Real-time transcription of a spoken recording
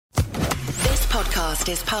podcast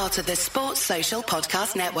is part of the Sports Social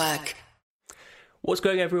Podcast Network. What's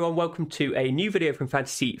going on, everyone? Welcome to a new video from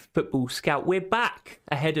Fantasy Football Scout. We're back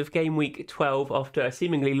ahead of game week 12 after a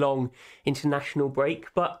seemingly long international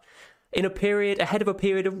break, but ahead of a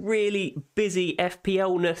period of really busy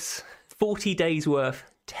FPL-ness. 40 days worth,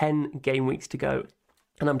 10 game weeks to go.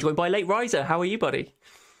 And I'm joined by Late Riser. How are you, buddy?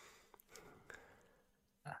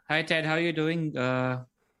 Hi, Ted. How are you doing?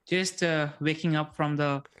 Just waking up from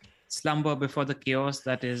the slumber before the chaos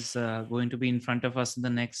that is going to be in front of us in the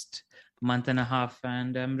next month and a half,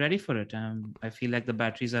 and I'm ready for it. I feel like the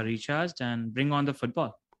batteries are recharged and bring on the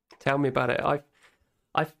football. Tell me about it.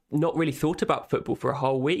 I've not really thought about football for a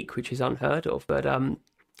whole week, which is unheard of, but I'm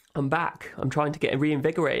back. I'm trying to get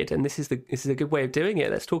reinvigorated, and this is a good way of doing it.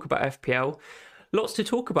 Let's talk about FPL. Lots to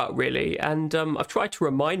talk about, really, and I've tried to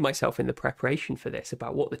remind myself in the preparation for this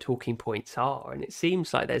about what the talking points are, and it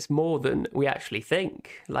seems like there's more than we actually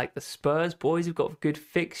think. Like the Spurs boys have got good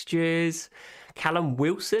fixtures. Callum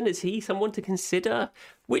Wilson, is he someone to consider?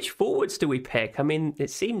 Which forwards do we pick? I mean, it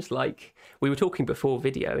seems like we were talking before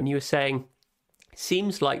video, and you were saying it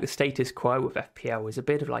seems like the status quo of FPL is a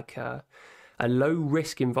bit of like a low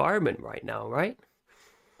risk environment right now, right?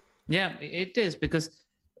 Yeah, it is, because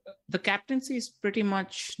the captaincy is pretty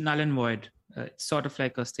much null and void. It's sort of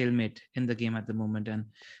like a stalemate in the game at the moment. And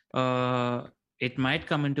it might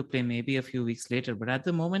come into play maybe a few weeks later. But at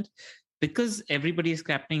the moment, because everybody is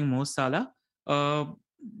captaining Mo Salah,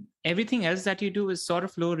 everything else that you do is sort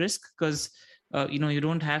of low risk because, you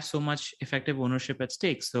don't have so much effective ownership at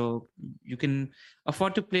stake. So you can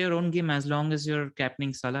afford to play your own game as long as you're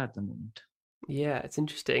captaining Salah at the moment. Yeah, it's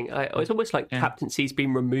interesting. It's almost like captaincy's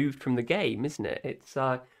been removed from the game, isn't it? It's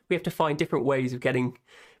we have to find different ways of getting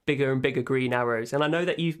bigger and bigger green arrows. And I know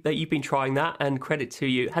that you've been trying that, and credit to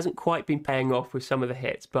you. It hasn't quite been paying off with some of the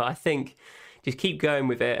hits, but I think just keep going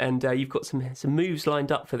with it. And you've got some moves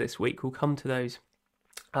lined up for this week. We'll come to those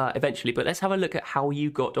eventually. But let's have a look at how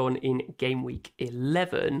you got on in game week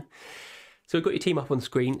 11. So we've got your team up on the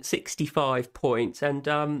screen, 65 points, and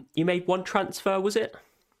you made one transfer, was it?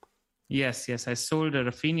 Yes. I sold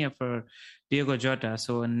Rafinha for Diogo Jota,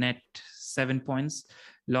 so a net 7 points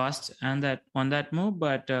lost and that on that move,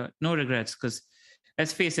 but no regrets, because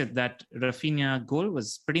let's face it, that Rafinha goal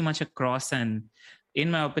was pretty much a cross, and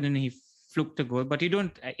in my opinion, he fluked a goal. But you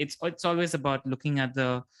don't. It's always about looking at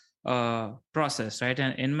the process, right?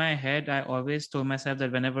 And in my head, I always told myself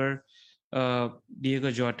that whenever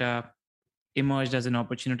Diogo Jota emerged as an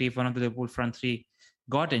opportunity, if one of the Liverpool front three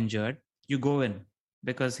got injured, you go in.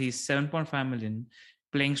 Because he's 7.5 million,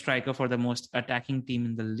 playing striker for the most attacking team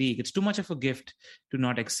in the league. It's too much of a gift to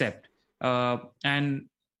not accept. And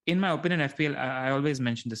in my opinion, FPL, I always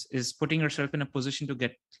mention this, is putting yourself in a position to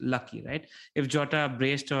get lucky, right? If Jota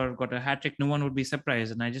braced or got a hat-trick, no one would be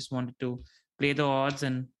surprised. And I just wanted to play the odds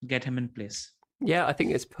and get him in place. Yeah, I think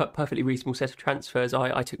it's a perfectly reasonable set of transfers.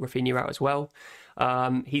 I took Rafinha out as well.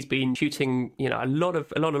 He's been shooting, a lot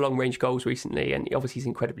of long range goals recently, and obviously he's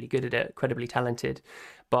incredibly good at it, incredibly talented.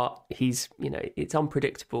 But he's, it's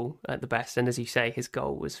unpredictable at the best. And as you say, his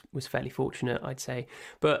goal was fairly fortunate, I'd say.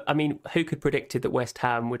 But I mean, who could predicted that West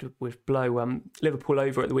Ham would blow Liverpool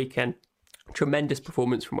over at the weekend? Tremendous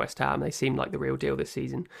performance from West Ham. They seem like the real deal this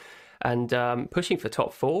season, and pushing for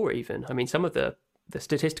top four even. I mean, some of the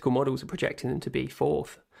statistical models are projecting them to be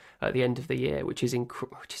fourth at the end of the year, which is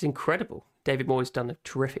incredible. David Moyes done a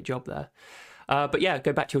terrific job there. But yeah,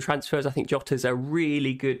 go back to your transfers. I think Jota's a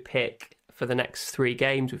really good pick for the next 3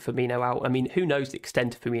 games with Firmino out. I mean, who knows the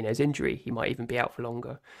extent of Firmino's injury? He might even be out for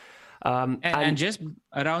longer. And just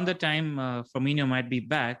around the time Firmino might be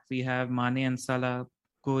back, we have Mane and Salah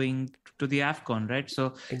going to the AFCON, right?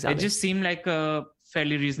 So It just seemed like a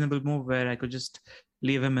fairly reasonable move where I could just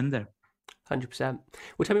leave him in there. 100%.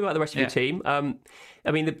 Well, tell me about the rest of your team. I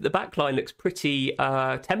mean, the back line looks pretty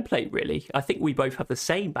template, really. I think we both have the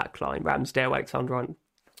same back line. Ramsdale, Alexander-Arnold,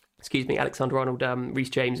 Reece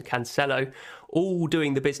James and Cancelo, all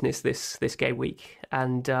doing the business this game week.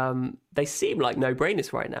 And they seem like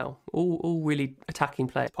no-brainers right now. All really attacking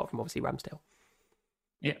players, apart from obviously Ramsdale.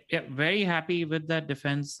 Yeah, very happy with that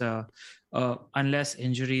defense. Unless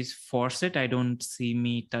injuries force it, I don't see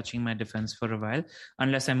me touching my defense for a while,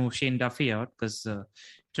 unless I move Shane Duffy out, because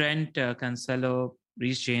Trent, Cancelo,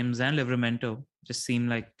 Reece James and Livramento just seem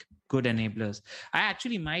like good enablers. I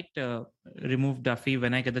actually might remove Duffy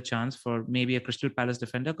when I get the chance for maybe a Crystal Palace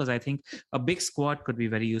defender, because I think a big squad could be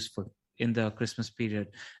very useful in the Christmas period.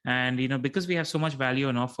 And, because we have so much value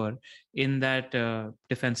on offer in that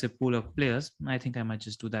defensive pool of players, I think I might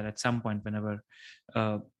just do that at some point whenever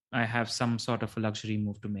I have some sort of a luxury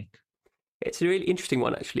move to make. It's a really interesting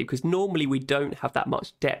one, actually, because normally we don't have that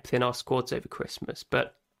much depth in our squads over Christmas.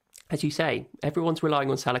 But as you say, everyone's relying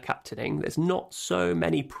on Salah captaining. There's not so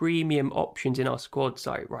many premium options in our squad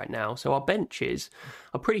site right now. So our benches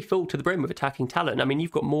are pretty full to the brim with attacking talent. I mean,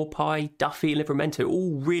 you've got Maupay, Duffy, Livramento,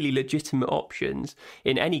 all really legitimate options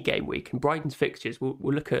in any game week. And Brighton's fixtures, we'll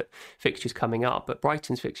look at fixtures coming up, but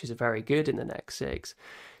Brighton's fixtures are very good in the next 6.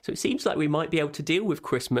 So it seems like we might be able to deal with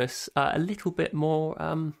Christmas a little bit more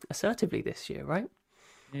assertively this year, right?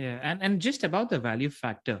 Yeah, and just about the value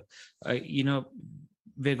factor,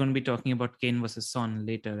 we're going to be talking about Kane versus Son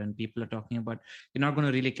later, and people are talking about you're not going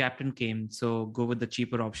to really captain Kane, so go with the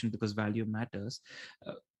cheaper option because value matters.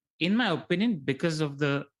 In my opinion, because of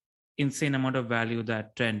the insane amount of value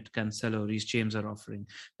that Trent, Cancelo, Reece James are offering,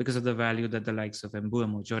 because of the value that the likes of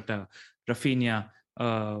Mbeumo, Jota, Rafinha,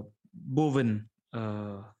 Bowen,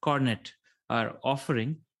 Cornet are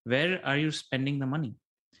offering, where are you spending the money?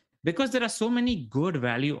 Because there are so many good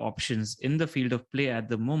value options in the field of play at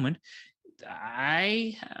the moment.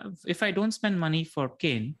 If I don't spend money for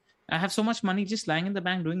Kane, I have so much money just lying in the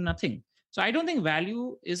bank doing nothing. So I don't think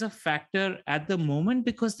value is a factor at the moment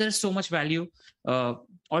because there's so much value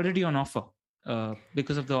already on offer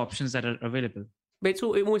because of the options that are available. But it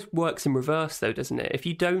almost works in reverse, though, doesn't it? If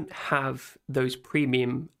you don't have those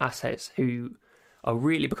premium assets who are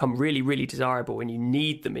become really, really desirable and you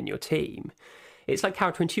need them in your team, it's like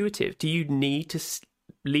counterintuitive. Do you need to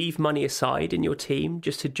leave money aside in your team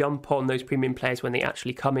just to jump on those premium players when they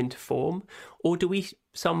actually come into form? Or is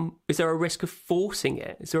there a risk of forcing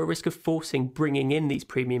it? Is there a risk of bringing in these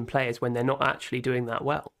premium players when they're not actually doing that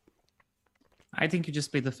well? I think you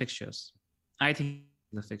just play the fixtures. I think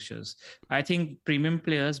premium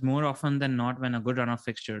players, more often than not, when a good run of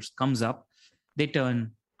fixtures comes up, they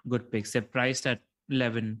turn good picks. They're priced at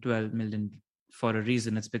 11, 12 million for a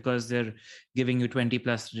reason. It's because they're giving you 20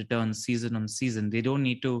 plus returns season on season. They don't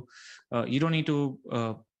need to, you don't need to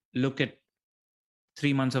look at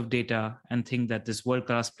 3 months of data and think that this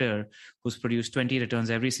world-class player who's produced 20 returns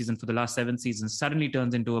every season for the last 7 seasons suddenly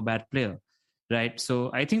turns into a bad player, right?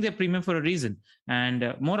 So I think they're premium for a reason.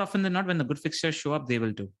 And more often than not, when the good fixtures show up, they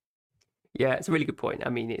will too. Yeah, it's a really good point. I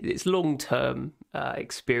mean, it's long-term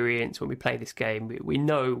experience when we play this game. We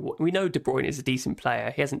know De Bruyne is a decent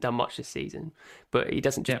player. He hasn't done much this season, but he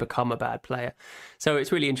doesn't just become a bad player. So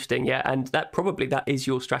it's really interesting, yeah. And that is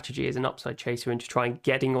your strategy as an upside chaser, and to try and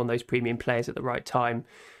getting on those premium players at the right time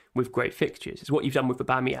with great fixtures. It's what you've done with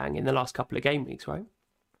Aubameyang in the last couple of game weeks, right?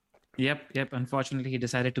 Yep. Unfortunately, he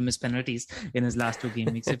decided to miss penalties in his last 2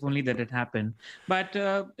 game weeks. If only that had happened. But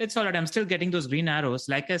it's all right. I'm still getting those green arrows.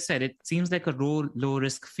 Like I said, it seems like a low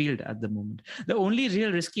risk field at the moment. The only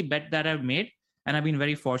real risky bet that I've made, and I've been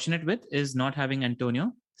very fortunate with, is not having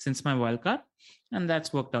Antonio since my wildcard. And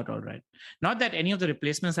that's worked out all right. Not that any of the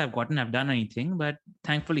replacements I've gotten have done anything, but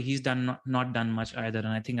thankfully he's not done much either. And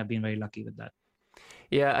I think I've been very lucky with that.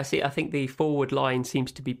 Yeah, I see. I think the forward line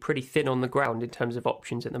seems to be pretty thin on the ground in terms of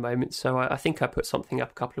options at the moment. So I think I put something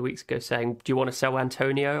up a couple of weeks ago saying, do you want to sell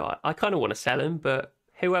Antonio? I kind of want to sell him, but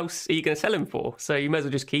who else are you going to sell him for? So you may as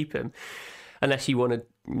well just keep him, unless you want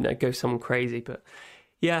to go someone crazy. But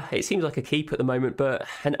yeah, it seems like a keep at the moment, but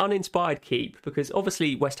an uninspired keep, because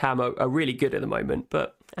obviously West Ham are really good at the moment,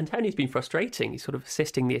 but Antonio's been frustrating. He's sort of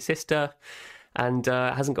assisting the assister and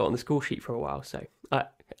hasn't got on the score sheet for a while. So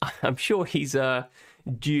I'm sure he's...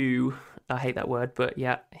 due. I hate that word, but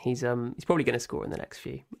yeah, he's probably going to score in the next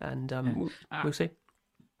few, and we'll see.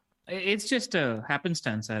 It's just a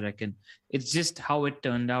happenstance, I reckon. It's just how it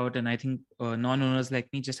turned out, and I think non-owners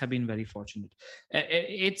like me just have been very fortunate.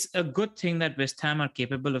 It's a good thing that West Ham are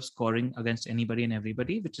capable of scoring against anybody and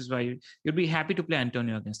everybody, which is why you'd be happy to play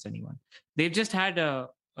Antonio against anyone. They've just had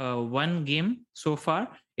one game so far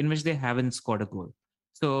in which they haven't scored a goal,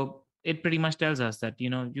 so it pretty much tells us that,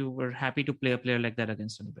 you were happy to play a player like that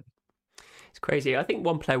against anybody. It's crazy. I think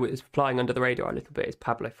one player that is flying under the radar a little bit is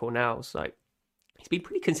Pablo Fornals. Like, he's been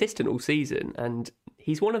pretty consistent all season, and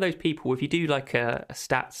he's one of those people, if you do like a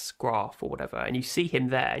stats graph or whatever, and you see him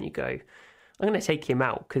there and you go, I'm going to take him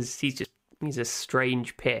out because he's a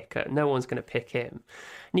strange pick. No one's going to pick him.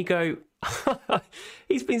 And you go,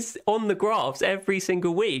 he's been on the graphs every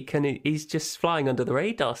single week and he's just flying under the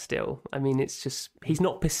radar still. I mean, it's just, he's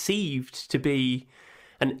not perceived to be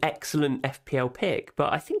an excellent FPL pick,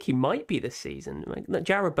 but I think he might be this season. Like,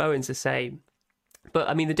 Jarrod Bowen's the same. But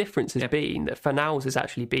I mean, the difference has been that Fornals has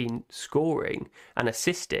actually been scoring and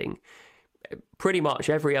assisting pretty much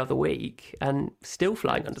every other week and still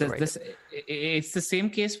flying under the radar. It's the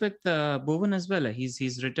same case with Bowen as well.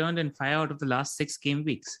 He's returned in 5 out of the last 6 game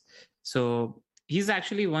weeks. So he's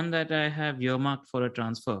actually one that I have earmarked for a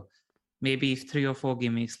transfer. maybe 3 or 4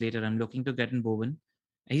 game weeks later, I'm looking to get in Bowen.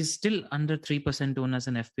 He's still under 3% owned as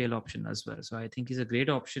an FPL option as well. So I think he's a great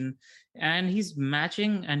option. And he's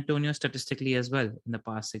matching Antonio statistically as well in the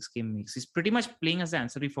past 6 game weeks. He's pretty much playing as the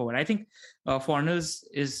ancillary forward. I think Fornals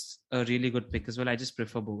is a really good pick as well. I just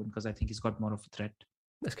prefer Bowen because I think he's got more of a threat.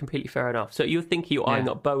 That's completely fair enough. So you're thinking you're eyeing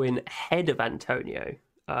up Bowen ahead of Antonio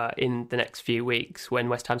in the next few weeks when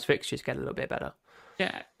West Ham's fixtures get a little bit better.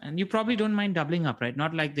 Yeah, and you probably don't mind doubling up, right?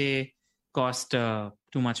 Not like they cost too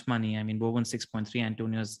much money. I mean, Bowen 6.3,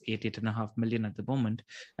 Antonio's 8.5 million at the moment.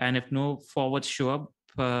 And if no forwards show up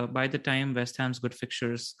by the time West Ham's good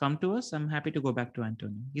fixtures come to us, I'm happy to go back to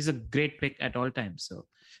Antonio. He's a great pick at all times. So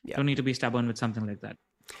don't need to be stubborn with something like that.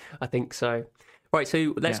 I think so. Right,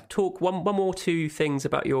 so let's talk one more two things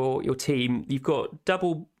about your team. You've got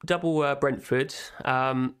double Brentford.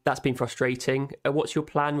 That's been frustrating. What's your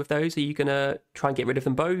plan with those? Are you going to try and get rid of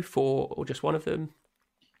them both or just one of them?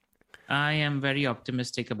 I am very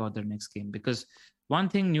optimistic about their next game because one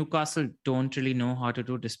thing Newcastle don't really know how to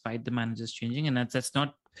do despite the managers changing, and that's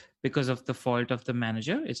not because of the fault of the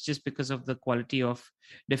manager. It's just because of the quality of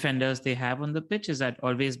defenders they have on the pitch is that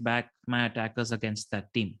always back my attackers against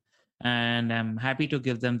that team. And I'm happy to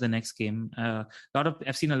give them the next game.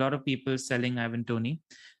 I've seen a lot of people selling Ivan Toney,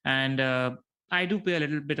 and I do pay a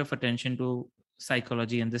little bit of attention to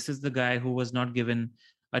psychology. And this is the guy who was not given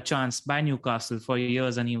a chance by Newcastle for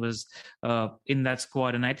years, and he was in that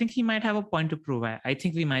squad. And I think he might have a point to prove. I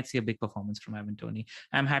think we might see a big performance from Ivan Toney.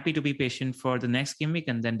 I'm happy to be patient for the next game week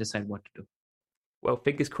and then decide what to do. Well,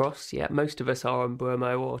 fingers crossed. Yeah, most of us are on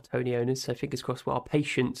Mbeumo or Toney owners, so fingers crossed our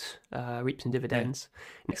patience reaps some dividends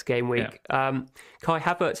next game week. Yeah. Kai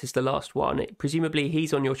Havertz is the last one. Presumably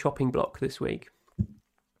he's on your chopping block this week.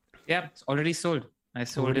 Yeah, it's already sold. I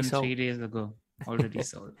sold him 3 days ago. Already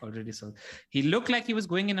sold. He looked like he was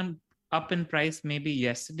going up in price maybe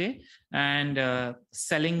yesterday, and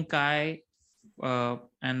selling Kai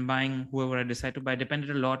and buying whoever I decide to buy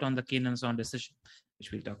depended a lot on the Kane and Son decision,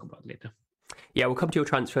 which we'll talk about later. Yeah, we'll come to your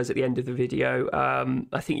transfers at the end of the video.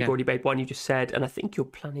 I think you've already made one, you just said, and I think you're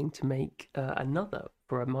planning to make another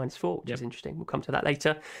for a -4, which is interesting. We'll come to that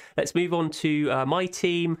later. Let's move on to my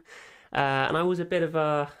team. And I was a bit of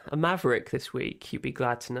a maverick this week, you'd be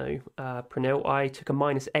glad to know, Pranil. I took a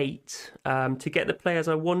 -8 to get the players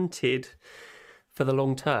I wanted for the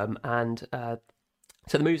long term. And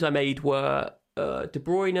so the moves I made were De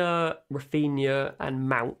Bruyne, Rafinha and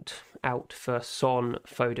Mount out for Son,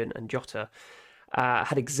 Foden and Jota.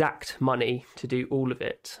 Had exact money to do all of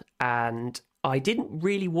it, and I didn't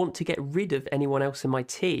really want to get rid of anyone else in my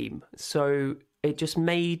team, so it just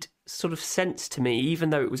made sort of sense to me, even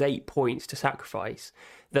though it was 8 points to sacrifice,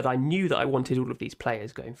 that I knew that I wanted all of these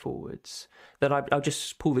players going forwards, that I'll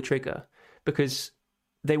just pull the trigger, because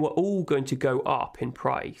they were all going to go up in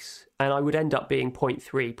price, and I would end up being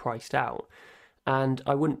 0.3 priced out. And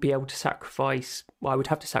I wouldn't be able to sacrifice, I would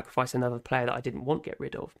have to sacrifice another player that I didn't want to get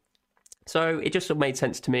rid of. So it just sort of made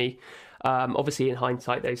sense to me. Obviously, in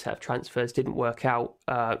hindsight, those set of transfers didn't work out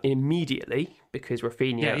immediately because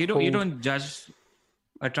Rafinha... Yeah, you don't judge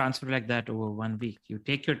a transfer like that over 1 week. You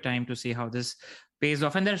take your time to see how this pays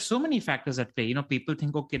off. And there are so many factors at play. People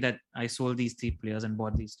think, okay, that I sold these 3 players and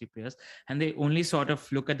bought these 3 players, and they only sort of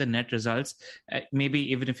look at the net results. Maybe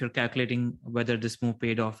even if you're calculating whether this move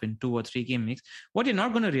paid off in 2 or 3 game weeks, what you're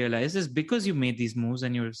not going to realize is because you made these moves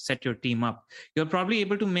and you set your team up, you're probably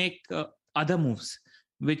able to make other moves,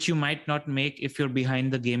 which you might not make if you're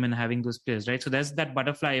behind the game and having those players, right? So there's that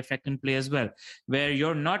butterfly effect in play as well, where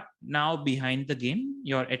you're not now behind the game,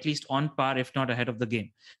 you're at least on par, if not ahead of the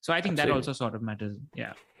game. So I think that also sort of matters.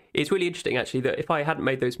 Yeah. It's really interesting, actually, that if I hadn't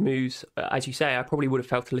made those moves, as you say, I probably would have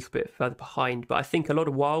felt a little bit further behind. But I think a lot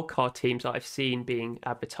of wildcard teams that I've seen being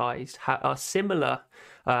advertised are similar,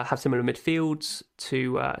 have similar midfields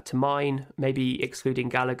to mine, maybe excluding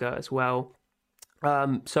Gallagher as well.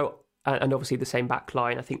 And obviously the same back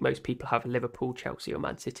line. I think most people have a Liverpool, Chelsea or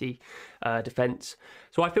Man City defence.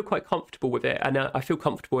 So I feel quite comfortable with it. And I feel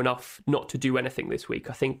comfortable enough not to do anything this week.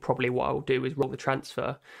 I think probably what I'll do is roll the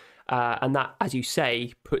transfer. And that, as you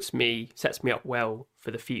say, sets me up well for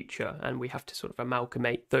the future. And we have to sort of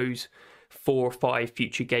amalgamate those 4 or 5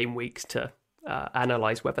 future game weeks to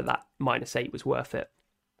analyse whether that -8 was worth it.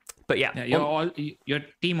 But yeah, your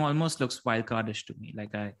team almost looks wildcardish to me.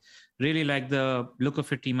 Like, I really like the look of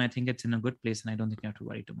your team. I think it's in a good place, and I don't think you have to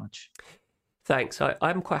worry too much. Thanks.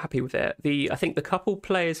 I'm quite happy with it. I think the couple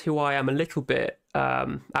players who I am a little bit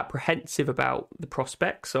apprehensive about the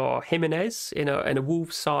prospects are Jimenez in a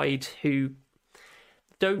Wolves side who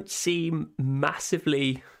don't seem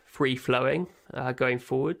massively free-flowing going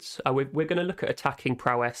forwards. We're going to look at attacking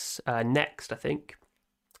prowess next, I think.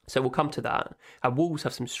 So we'll come to that. And Wolves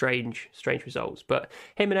have some strange results. But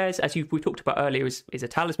Jimenez, as we talked about earlier, is a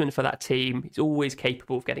talisman for that team. He's always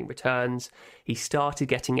capable of getting returns. He started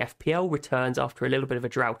getting FPL returns after a little bit of a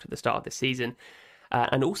drought at the start of the season.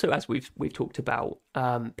 And also, as we've talked about,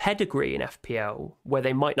 pedigree in FPL, where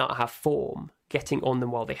they might not have form, getting on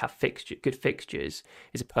them while they have good fixtures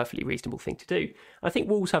is a perfectly reasonable thing to do. I think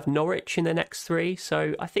Wolves have Norwich in their next 3,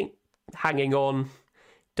 so I think hanging on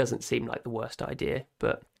doesn't seem like the worst idea.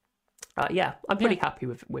 But I'm pretty happy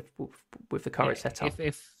with the current setup.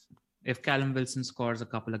 If Callum Wilson scores a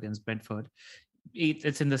couple against Brentford,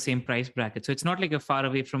 it's in the same price bracket, so it's not like you're far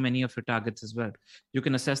away from any of your targets as well. You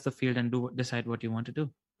can assess the field and decide what you want to do.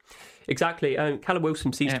 Exactly. Callum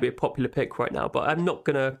Wilson seems to be a popular pick right now, but I'm not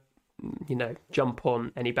gonna jump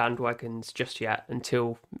on any bandwagons just yet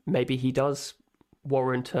until maybe he does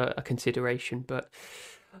warrant a consideration. But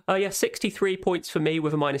 63 points for me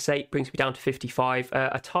with a -8 brings me down to 55.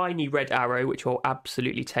 A tiny red arrow, which I'll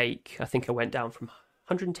absolutely take. I think I went down from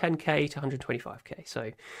 110k to 125k.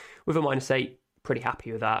 So with a -8, pretty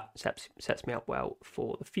happy with that. Sets me up well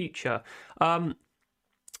for the future.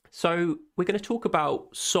 So we're going to talk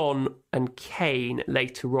about Son and Kane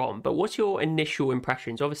later on. But what's your initial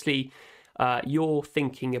impressions? Obviously, you're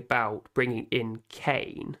thinking about bringing in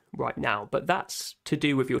Kane right now, but that's to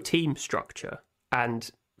do with your team structure. And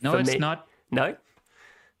no, it's not. No,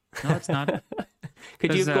 it's not.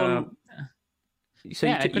 Could you have gone?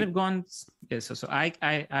 I could have gone. Yeah, so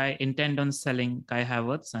I intend on selling Kai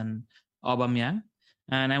Havertz and Aubameyang,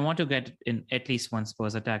 and I want to get in at least one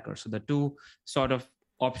Spurs attacker. So the two sort of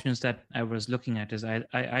options that I was looking at is I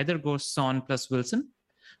either go Son plus Wilson,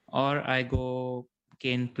 or I go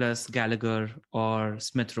Kane plus Gallagher or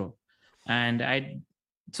Smith Rowe. And I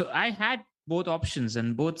had both options,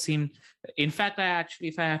 and both seem. In fact,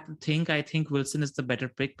 if I have to think, I think Wilson is the better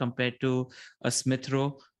pick compared to a Smith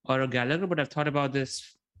Rowe or a Gallagher. But I've thought about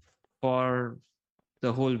this for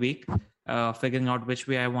the whole week, figuring out which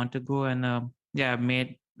way I want to go, and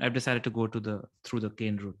I've decided to go through the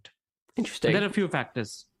Kane route. Interesting. There are a few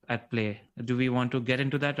factors at play. Do we want to get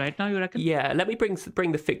into that right now, you reckon? Yeah, let me bring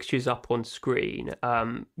the fixtures up on screen.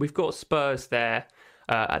 We've got Spurs there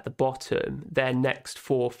at the bottom. Their next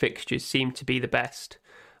 4 fixtures seem to be the best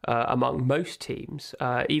among most teams.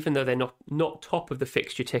 Even though they're not top of the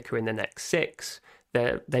fixture ticker in the next 6,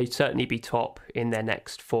 they'd certainly be top in their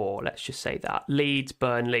next 4. Let's just say that. Leeds,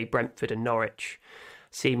 Burnley, Brentford and Norwich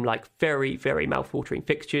seem like very, very mouth-watering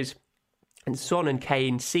fixtures. And Son and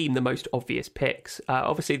Kane seem the most obvious picks.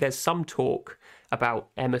 Obviously, there's some talk about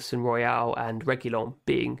Emerson Royale and Reguilon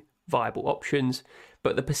being viable options,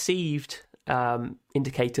 but the perceived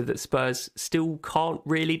indicator that Spurs still can't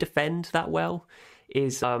really defend that well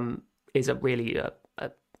is a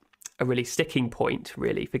really sticking point,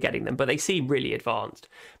 really, for getting them. But they seem really advanced.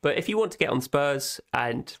 But if you want to get on Spurs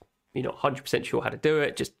and you're not 100% sure how to do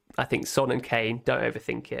it, I think Son and Kane, don't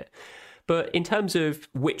overthink it. But in terms of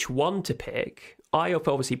which one to pick, I have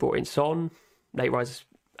obviously brought in Son. Late Risers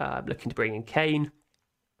looking to bring in Kane.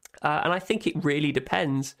 And I think it really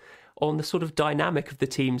depends on the sort of dynamic of the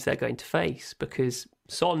teams they're going to face, because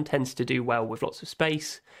Son tends to do well with lots of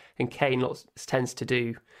space and Kane tends to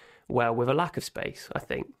do well with a lack of space, I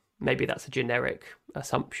think. Maybe that's a generic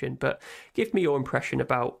assumption, but give me your impression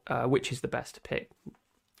about which is the best to pick,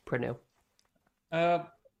 Pranil.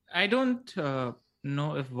 I don't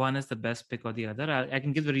know if one is the best pick or the other. I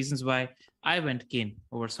can give the reasons why I went Kane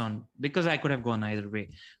over Son, because I could have gone either way.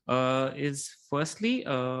 Firstly,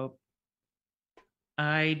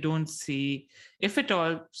 I don't see, if at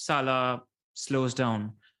all Salah slows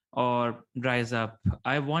down or dries up,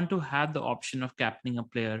 I want to have the option of captaining a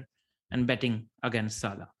player and betting against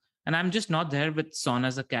Salah. And I'm just not there with Son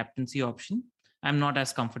as a captaincy option. I'm not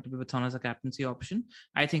as comfortable with Son as a captaincy option.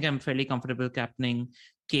 I think I'm fairly comfortable captaining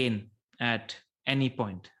Kane at any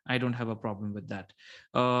point. I don't have a problem with that.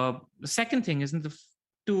 The second thing is in the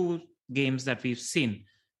 2 games that we've seen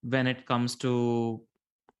when it comes to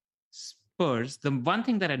Spurs, the one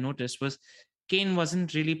thing that I noticed was Kane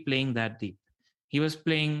wasn't really playing that deep. He was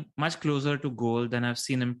playing much closer to goal than I've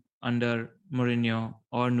seen him under Mourinho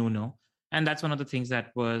or Nuno. And that's one of the things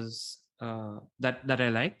that was that I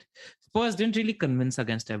liked. Spurs didn't really convince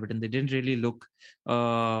against Everton. They didn't really look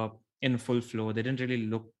in full flow. They didn't really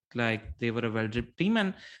look like they were a well-driven team.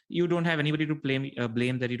 And you don't have anybody to blame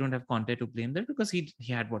there. You don't have Conte to blame there, because he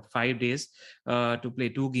had 5 days to play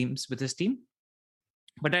 2 games with his team.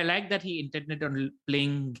 But I like that he intended on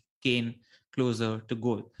playing Kane closer to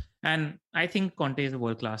goal. And I think Conte is a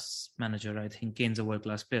world-class manager. I think Kane's a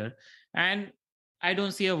world-class player. And I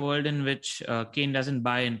don't see a world in which Kane doesn't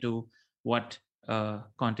buy into what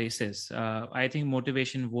Conte says. I think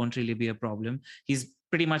motivation won't really be a problem. He's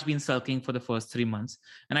pretty much been sulking for the first 3 months,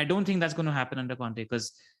 and I don't think that's going to happen under Conte,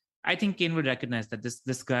 because I think Kane would recognize that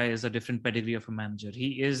this guy is a different pedigree of a manager.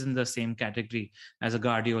 He is in the same category as a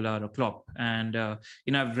Guardiola or a Klopp. And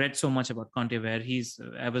I've read so much about Conte, where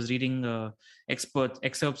I was reading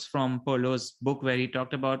excerpts from Paulo's book, where he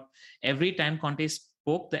talked about every time Conte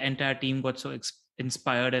spoke, the entire team got so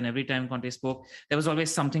inspired, and every time Conte spoke, there was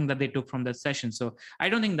always something that they took from that session. So I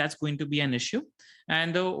don't think that's going to be an issue.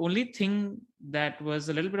 And the only thing that was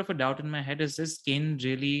a little bit of a doubt in my head is Kane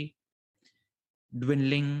really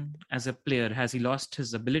dwindling as a player? Has he lost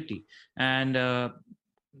his ability? And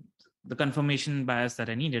the confirmation bias that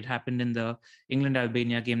I needed happened in the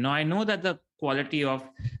England-Albania game. Now, I know that the quality of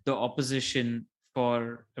the opposition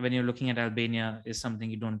for when you're looking at Albania is something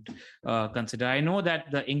you don't consider. I know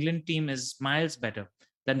that the England team is miles better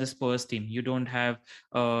than the Spurs team. You don't have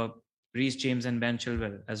Reece James and Ben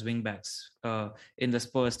Chilwell as wingbacks in the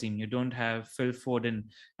Spurs team. You don't have Phil Foden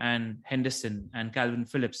and Henderson and Calvin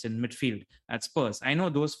Phillips in midfield at Spurs. I know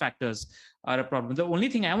those factors are a problem. The only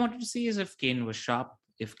thing I wanted to see is if Kane was sharp,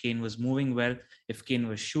 if Kane was moving well, if Kane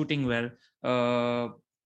was shooting well.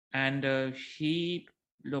 And he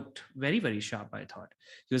looked very, very sharp, I thought.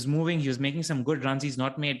 He was moving, he was making some good runs. He's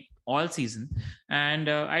not made all season. And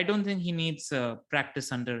I don't think he needs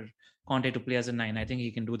practice under Conte to play as a 9. I think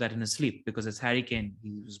he can do that in his sleep, because it's Harry Kane.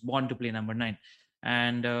 He was born to play number 9.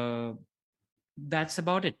 And that's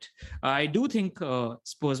about it. I do think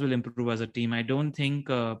Spurs will improve as a team. I don't think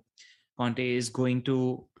Conte is going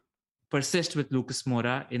to persist with Lucas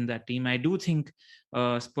Moura in that team. I do think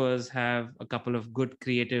Spurs have a couple of good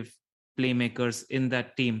creative playmakers in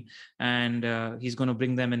that team, and he's going to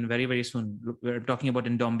bring them in very, very soon. We're talking about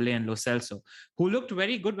Ndombele and Lo Celso, who looked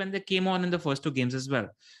very good when they came on in the first 2 games as well.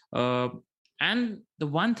 And the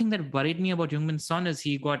one thing that worried me about Heung-min Son is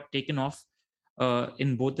he got taken off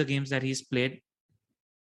in both the games that he's played.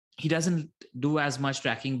 He doesn't do as much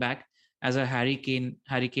tracking back as a Harry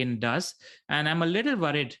Kane does, and I'm a little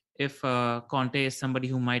worried if Conte is somebody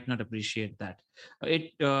who might not appreciate that.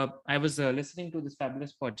 I was listening to this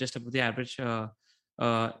fabulous pod, Just Above the Average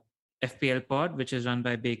FPL pod, which is run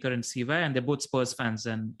by Baker and Siva, and they're both Spurs fans.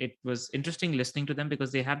 And it was interesting listening to them,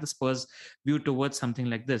 because they have the Spurs view towards something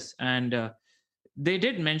like this. And they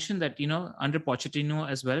did mention that, under Pochettino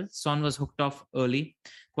as well, Son was hooked off early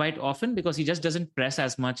quite often, because he just doesn't press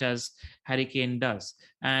as much as Harry Kane does.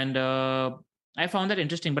 And I found that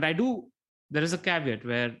interesting. But there is a caveat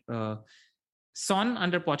where Son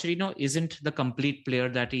under Pochettino isn't the complete player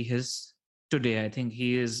that he is today. I think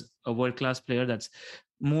he is a world-class player that's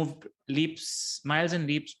moved miles and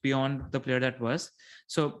leaps beyond the player that was.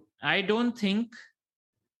 So I don't think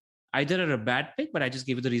either are a bad pick, but I just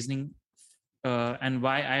gave you the reasoning and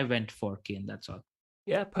why I went for Kane. That's all.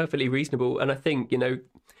 Yeah, perfectly reasonable. And I think,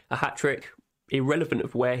 a hat-trick, irrelevant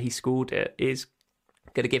of where he scored it, is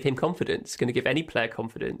going to give him confidence, going to give any player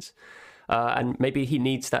confidence. And maybe he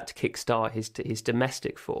needs that to kickstart his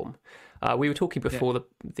domestic form. We were talking before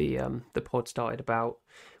the pod started about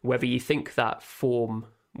whether you think that form,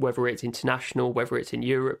 whether it's international, whether it's in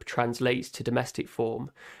Europe, translates to domestic form.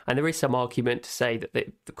 And there is some argument to say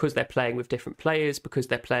that because they're playing with different players, because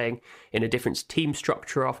they're playing in a different team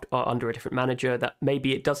structure under a different manager, that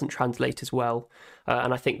maybe it doesn't translate as well.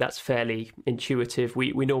 And I think that's fairly intuitive.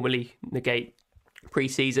 We normally negate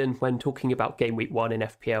pre-season when talking about game week 1 in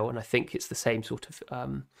FPL, and I think it's the same sort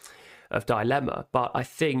of dilemma. But I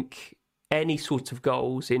think any sorts of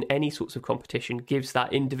goals in any sorts of competition gives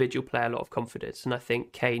that individual player a lot of confidence, and I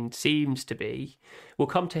think Kane seems to be. We'll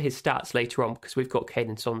come to his stats later on, because we've got Kane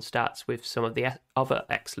and Son stats with some of the other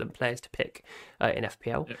excellent players to pick in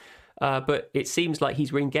FPL. Yep. But it seems like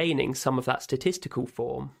he's regaining some of that statistical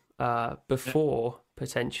form before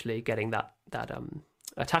potentially getting that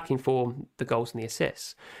attacking form, the goals and the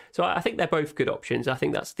assists. So I think they're both good options. I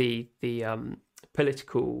think that's the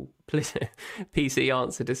political PC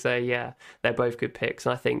answer to say, yeah, they're both good picks.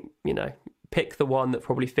 And I think, pick the one that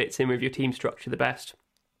probably fits in with your team structure the best.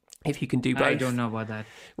 If you can do both. I don't know about that.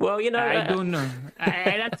 Well, I don't know.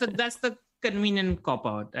 That's the convenient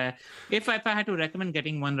cop-out. If I had to recommend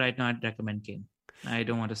getting one right now, I'd recommend Kane. I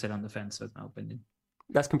don't want to sit on the fence with my opinion.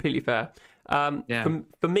 That's completely fair.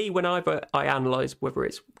 For me, whenever I analyse whether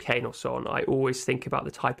it's Kane or Son, I always think about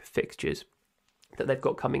the type of fixtures that they've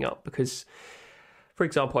got coming up. Because, for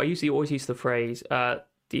example, I always use the phrase,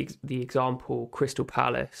 the example Crystal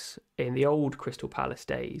Palace, in the old Crystal Palace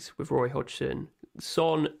days with Roy Hodgson,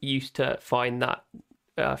 Son used to find that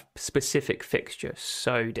specific fixture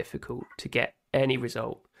so difficult to get any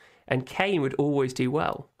result. And Kane would always do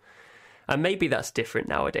well. And maybe that's different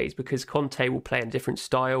nowadays because Conte will play in a different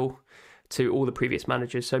style to all the previous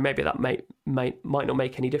managers. So maybe that might not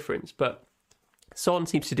make any difference. But Son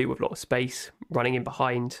seems to do with a lot of space running in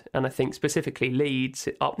behind. And I think specifically Leeds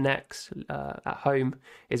up next at home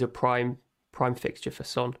is a prime fixture for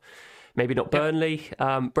Son. Maybe not Burnley.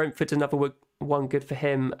 Brentford's another one good for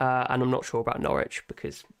him. And I'm not sure about Norwich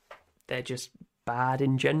because they're just bad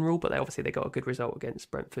in general. But they got a good result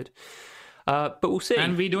against Brentford. But we'll see.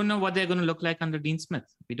 And we don't know what they're going to look like under Dean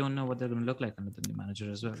Smith. We don't know what they're going to look like under the new manager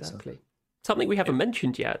as well. Exactly. So. Something we haven't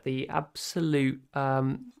mentioned yet, the absolute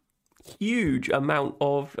huge amount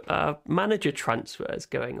of manager transfers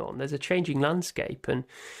going on. There's a changing landscape and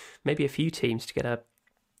maybe a few teams to get a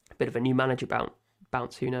bit of a new manager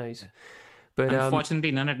bounce. Who knows? But unfortunately,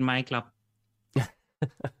 none at my club.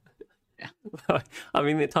 I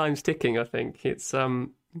mean, the time's ticking. I think it's. I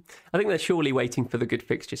think they're surely waiting for the good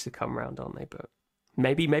fixtures to come round, aren't they? But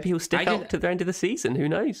maybe he'll stick out to the end of the season. Who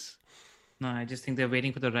knows? No, I just think they're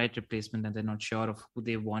waiting for the right replacement and they're not sure of who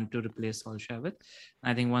they want to replace Solskjaer with.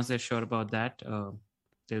 I think once they're sure about that,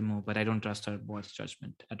 they'll move. But I don't trust our board's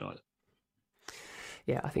judgment at all.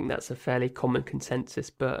 Yeah, I think that's a fairly common consensus.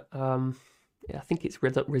 But I think it's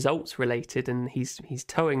results related, and he's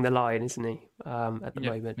towing the line, isn't he? At the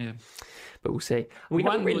moment. Yeah. But we'll see.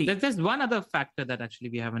 There's one other factor that actually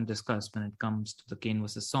we haven't discussed when it comes to the Kane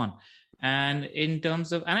versus Son. And in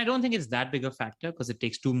terms of, and I don't think it's that big a factor because it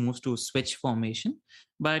takes 2 moves to switch formation.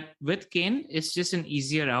 But with Kane, it's just an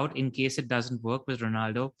easier out in case it doesn't work with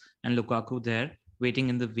Ronaldo and Lukaku there waiting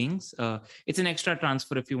in the wings. It's an extra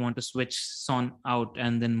transfer if you want to switch Son out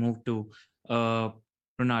and then move to Ronaldo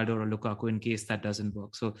or Lukaku in case that doesn't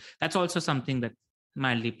work. So that's also something that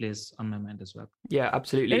mildly plays on my mind as well. Yeah,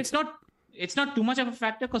 absolutely. It's not too much of a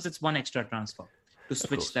factor because it's one extra transfer to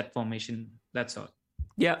switch that formation. That's all.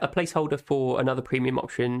 Yeah, a placeholder for another premium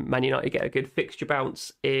option. Man United get a good fixture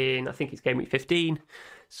bounce in, I think it's game week 15.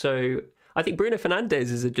 So I think Bruno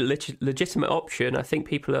Fernandes is a legitimate option. I think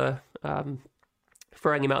people are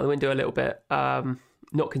throwing him out the window a little bit,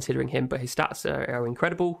 not considering him, but his stats are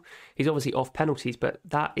incredible. He's obviously off penalties, but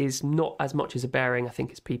that is not as much as a bearing, I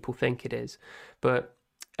think, as people think it is. But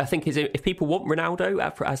I think if people want Ronaldo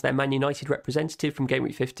as their Man United representative from game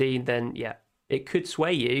week 15, then yeah, it could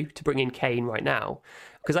sway you to bring in Kane right now.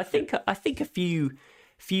 Because I think a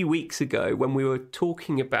few weeks ago when we were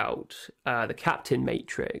talking about the captain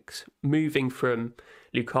matrix, moving from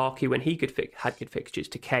Lukaku when he had good fixtures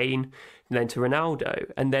to Kane, and then to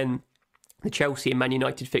Ronaldo, and then the Chelsea and Man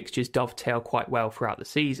United fixtures dovetail quite well throughout the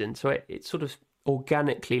season. So it sort of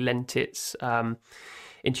organically lent its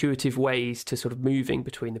intuitive ways to sort of moving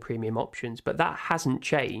between the premium options. But that hasn't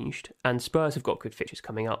changed, and Spurs have got good fixtures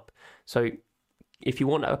coming up. So if you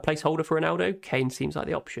want a placeholder for Ronaldo, Kane seems like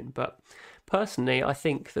the option. But personally, I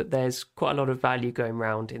think that there's quite a lot of value going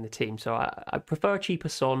around in the team. So I prefer a cheaper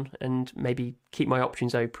Son and maybe keep my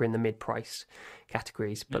options open in the mid-price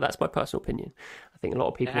categories. But that's my personal opinion. I think a lot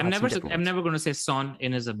of people I'm never going to say Son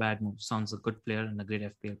in is a bad move. Son's a good player and a great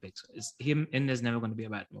FPL pick. So him in is never going to be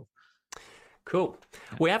a bad move. Cool.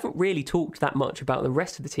 Yeah. We haven't really talked that much about the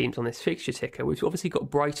rest of the teams on this fixture ticker. We've obviously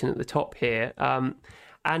got Brighton at the top here.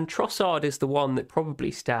 And Trossard is the one that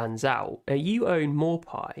probably stands out. You own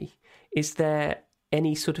Maupay. Is there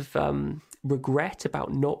any sort of regret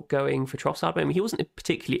about not going for Trossard? I mean, he wasn't a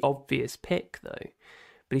particularly obvious pick, though.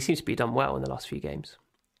 But he seems to be done well in the last few games.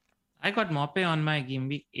 I got Maupay on my game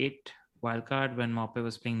week 8 wildcard when Maupay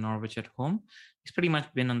was playing Norwich at home. He's pretty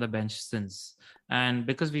much been on the bench since. And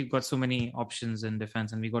because we've got so many options in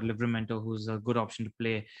defense, and we got Livramento, who's a good option to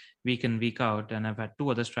play week in, week out, and I've had 2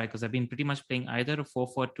 other strikers. I've been pretty much playing either a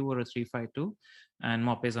 4-4-2 or a 3-5-2, and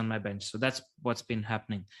Maupay's on my bench. So that's what's been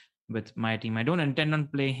happening with my team. I don't intend on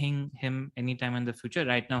playing him anytime in the future.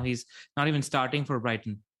 Right now, he's not even starting for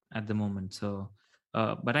Brighton at the moment. So,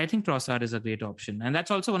 but I think Trossard is a great option. And that's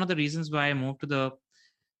also one of the reasons why I moved to the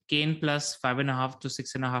Kane plus 5.5 to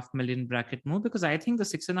 6.5 million bracket move, because I think the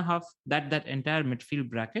 6.5, that entire midfield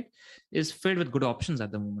bracket is filled with good options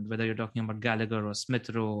at the moment, whether you're talking about Gallagher or Smith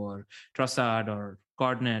Rowe or Trossard or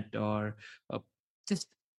Cornet or just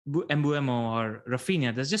Mbuemo or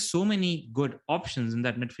Rafinha. There's just so many good options in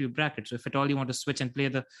that midfield bracket. So if at all you want to switch and play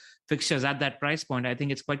the fixtures at that price point, I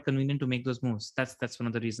think it's quite convenient to make those moves. That's one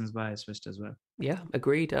of the reasons why I switched as well. Yeah,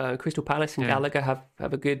 agreed. Crystal Palace and Gallagher have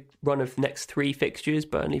a good run of next 3 fixtures,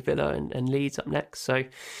 Burnley, Villa and Leeds up next. So,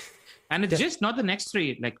 and it's just not the next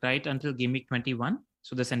 3, like right until game week 21.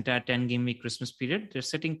 So this entire 10 game week Christmas period, they're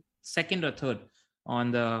sitting 2nd or 3rd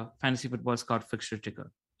on the Fantasy Football Scout fixture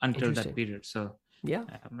ticker until that period. So Yeah.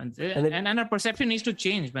 And our perception needs to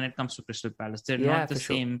change when it comes to Crystal Palace. They're not the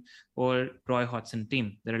same old Roy Hodgson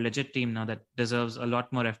team. They're a legit team now that deserves a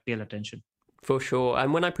lot more FPL attention. For sure.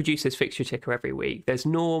 And when I produce this fixture ticker every week, there's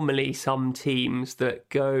normally some teams that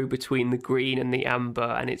go between the green and the amber,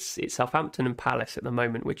 and it's Southampton and Palace at the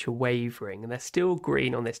moment which are wavering, and they're still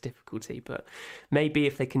green on this difficulty. But maybe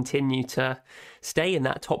if they continue to stay in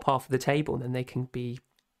that top half of the table, then they can be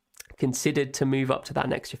considered to move up to that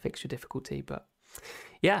next fixture difficulty. But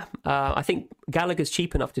yeah, I think Gallagher's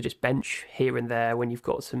cheap enough to just bench here and there when you've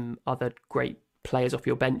got some other great players off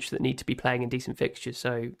your bench that need to be playing in decent fixtures,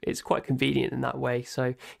 so it's quite convenient in that way.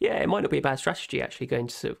 So yeah, it might not be a bad strategy actually, going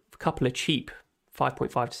to sort of a couple of cheap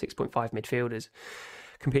 5.5 to 6.5 midfielders.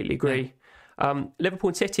 Completely agree. Liverpool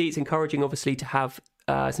and City, it's encouraging obviously to have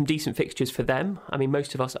some decent fixtures for them. I mean,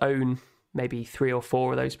 most of us own maybe 3 or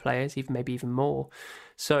 4 of those players, maybe even more,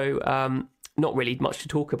 so not really much to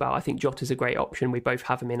talk about. I think Jota's a great option. We both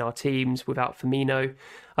have him in our teams without Firmino.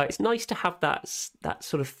 It's nice to have that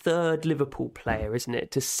sort of third Liverpool player, isn't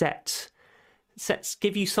it? To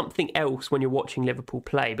give you something else when you're watching Liverpool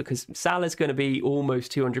play, because Salah's going to be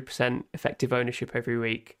almost 200% effective ownership every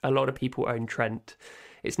week. A lot of people own Trent.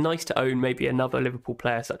 It's nice to own maybe another Liverpool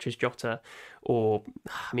player such as Jota, or,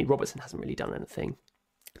 I mean, Robertson hasn't really done anything.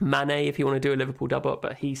 Mane, if you want to do a Liverpool double up,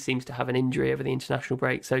 but he seems to have an injury over the international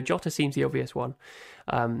break. So Jota seems the obvious one,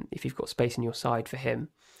 if you've got space in your side for him.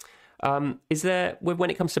 Is there, when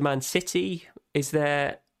it comes to Man City, is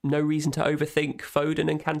there no reason to overthink Foden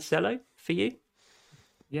and Cancelo for you?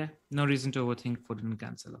 Yeah, no reason to overthink Foden and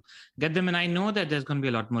Cancelo. Get them in. I know that there's going to be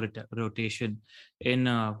a lot more rotation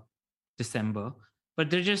in December, but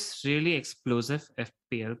they're just really explosive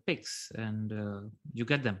FPL picks, and you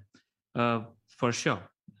get them for sure.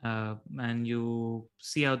 And you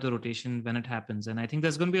see out the rotation when it happens. And I think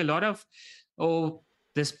there's going to be a lot of,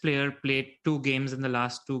 this player played 2 games in the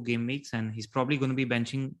last 2 game weeks, and he's probably going to be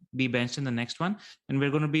benched in the next one. And we're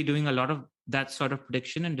going to be doing a lot of that sort of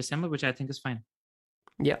prediction in December, which I think is fine.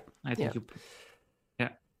 Yeah. I think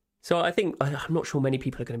So I think, I'm not sure many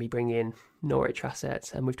people are going to be bringing in Norwich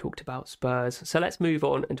assets, and we've talked about Spurs. So let's move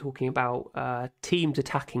on and talking about teams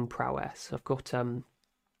attacking prowess. I've got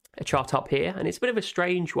a chart up here, and it's a bit of a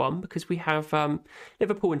strange one because we have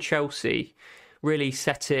Liverpool and Chelsea really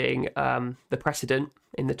setting the precedent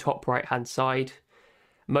in the top right-hand side,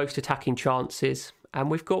 most attacking chances,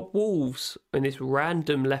 and we've got Wolves in this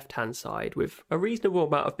random left-hand side with a reasonable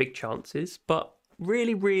amount of big chances, but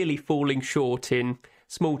really, really falling short in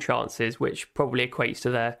small chances, which probably equates to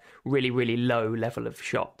their really, really low level of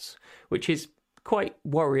shots, which is quite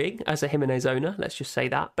worrying as a Jimenez owner, let's just say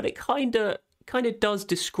that, but it kind of does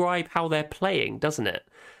describe how they're playing, doesn't it?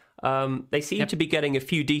 They seem to be getting a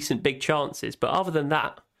few decent big chances, but other than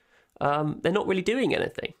that, they're not really doing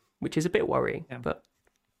anything, which is a bit worrying. Yeah. But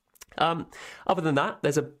other than that,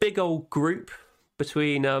 there's a big old group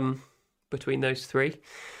between those three.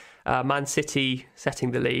 Man City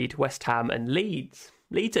setting the lead, West Ham and Leeds.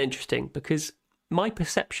 Leeds are interesting because my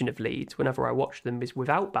perception of Leeds, whenever I watch them, is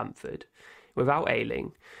without Bamford, without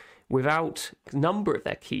Ayling, without a number of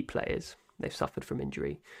their key players, they've suffered from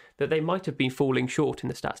injury, that they might have been falling short in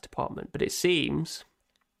the stats department. But it seems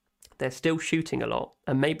they're still shooting a lot,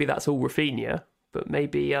 and maybe that's all Rafinha, but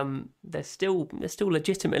maybe they're still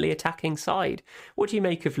legitimately attacking side. What do you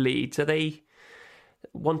make of Leeds? Are they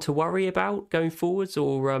one to worry about going forwards,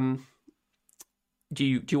 or do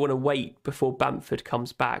you want to wait before Bamford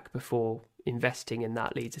comes back before investing in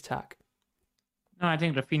that Leeds attack? No, I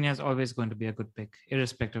think Rafinha is always going to be a good pick,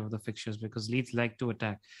 irrespective of the fixtures, because Leeds like to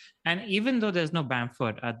attack. And even though there's no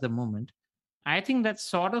Bamford at the moment, I think that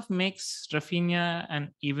sort of makes Rafinha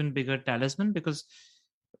an even bigger talisman, because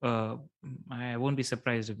I won't be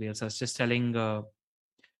surprised if Bielsa's just telling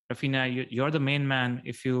Rafinha, you're the main man.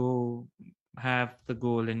 If you have the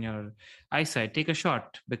goal in your eyesight, take a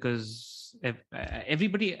shot, because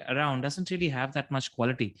everybody around doesn't really have that much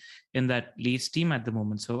quality in that Leeds team at the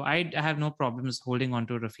moment. So I have no problems holding on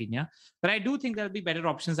to Rafinha, but I do think there'll be better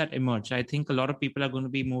options that emerge. I think a lot of people are going to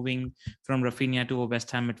be moving from Rafinha to a West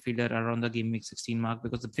Ham midfielder around the game week 16 mark,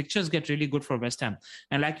 because the fixtures get really good for West Ham.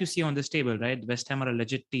 And like you see on this table, right, West Ham are a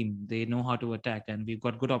legit team. They know how to attack, and we've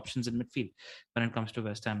got good options in midfield when it comes to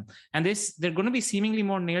West Ham. And they're going to be seemingly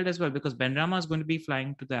more nailed as well, because Benrahma is going to be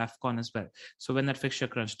flying to the AFCON as well. So when that fixture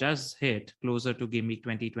crunch does hit closer to game week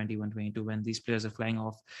 20, 21, 22, when these players are flying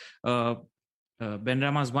off,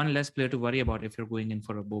 Benrahma is one less player to worry about if you're going in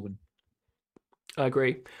for a Bowen. I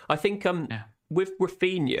agree. I think with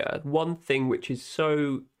Rafinha, one thing which is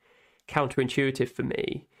so counterintuitive for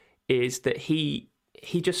me is that he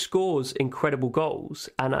just scores incredible goals,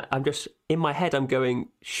 and I'm just in my head I'm going,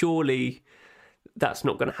 surely that's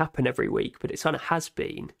not going to happen every week, but it kind of has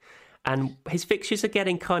been. And his fixtures are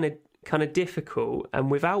getting kind of difficult. And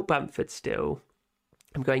without Bamford still,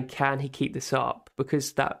 I'm going, can he keep this up?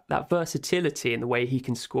 Because that versatility in the way he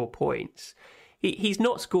can score points. He's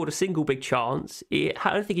not scored a single big chance. I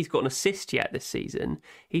don't think he's got an assist yet this season.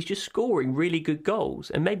 He's just scoring really good goals.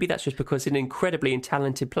 And maybe that's just because he's an incredibly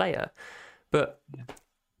talented player. But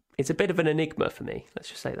it's a bit of an enigma for me. Let's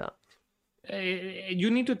just say that. You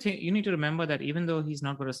need to remember that even though he's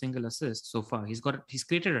not got a single assist so far, he's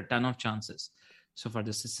created a ton of chances so far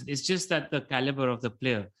this season. It's just that the caliber of the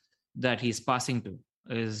player that he's passing to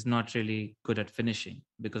is not really good at finishing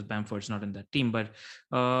because Bamford's not in that team. But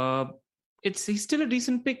he's still a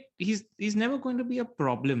decent pick. He's never going to be a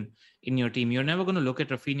problem in your team. You're never going to look at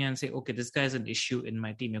Rafinha and say, okay, this guy is an issue in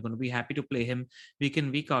my team. You're going to be happy to play him week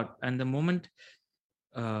in, week out. And the moment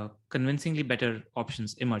convincingly better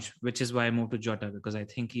options emerge, which is why I moved to Jota, because I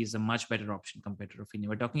think he's a much better option compared to Rafinha.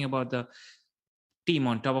 We're talking about the team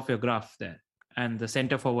on top of your graph there, and the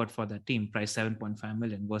center forward for that team, price 7.5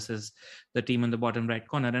 million, versus the team on the bottom right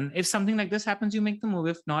corner. And if something like this happens, you make the move.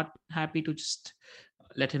 If not, happy to just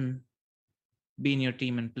let him be in your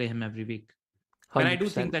team and play him every week. But I do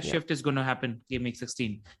think that shift is going to happen game week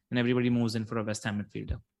 16, and everybody moves in for a West Ham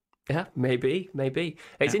midfielder. Yeah, maybe.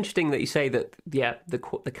 It's interesting that you say that,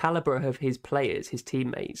 the calibre of his players, his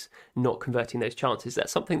teammates, not converting those chances.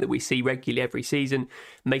 That's something that we see regularly every season.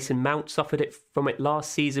 Mason Mount suffered from it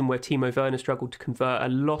last season, where Timo Werner struggled to convert a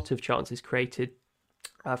lot of chances created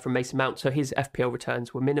from Mason Mount, so his FPL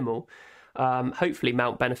returns were minimal. Hopefully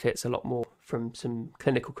Mount benefits a lot more from some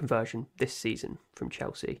clinical conversion this season from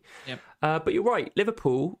Chelsea. Yep. But you're right,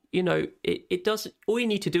 Liverpool, it does, all you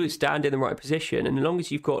need to do is stand in the right position, and as long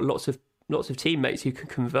as you've got lots of teammates who can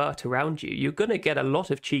convert around you, you're going to get a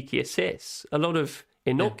lot of cheeky assists, a lot of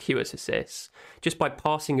innocuous assists, just by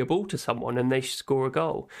passing a ball to someone and they score a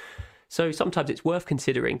goal. So sometimes it's worth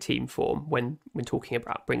considering team form when talking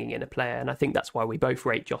about bringing in a player, and I think that's why we both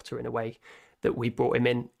rate Jota in a way that we brought him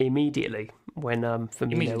in immediately when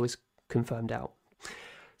Firmino was confirmed out.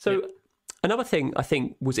 So another thing I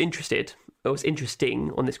think was interesting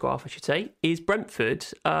on this graph, I should say, is Brentford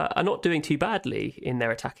are not doing too badly in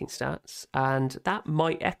their attacking stats, and that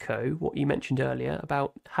might echo what you mentioned earlier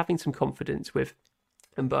about having some confidence with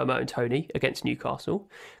Mbeumo and Toney against Newcastle,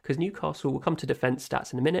 because Newcastle, will come to defence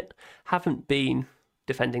stats in a minute, haven't been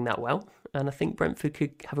defending that well, and I think Brentford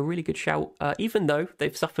could have a really good shout, even though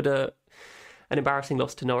they've suffered an embarrassing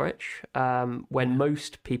loss to Norwich, when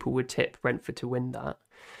most people would tip Brentford to win that.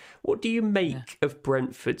 What do you make of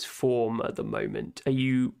Brentford's form at the moment? Are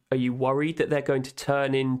you worried that they're going to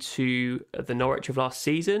turn into the Norwich of last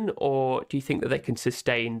season, or do you think that they can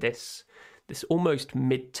sustain this almost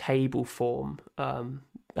mid-table form?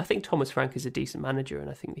 I think Thomas Frank is a decent manager, and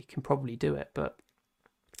I think he can probably do it, but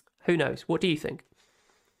who knows? What do you think?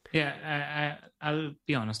 Yeah, I'll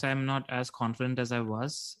be honest. I'm not as confident as I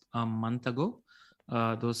was a month ago.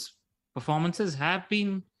 Those performances have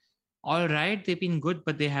been all right. They've been good,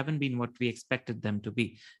 but they haven't been what we expected them to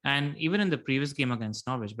be. And even in the previous game against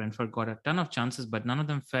Norwich, Brentford got a ton of chances, but none of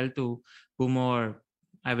them fell to Mbeumo or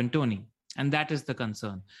Ivan Toney. And that is the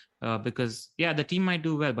concern, because, the team might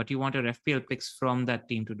do well, but you want your FPL picks from that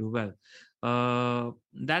team to do well.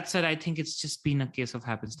 That said, I think it's just been a case of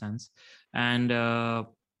happenstance. And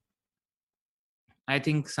I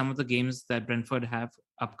think some of the games that Brentford have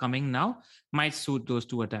upcoming now might suit those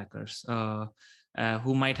two attackers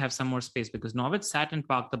who might have some more space, because Norwich sat and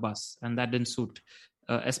parked the bus, and that didn't suit,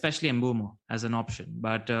 especially Mbeumo as an option.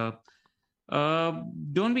 But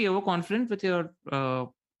don't be overconfident with your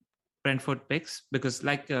Brentford picks, because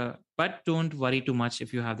but don't worry too much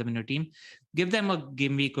if you have them in your team. Give them a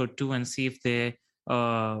game week or two and see if they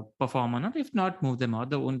perform or not. If not, move them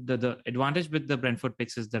out. The advantage with the Brentford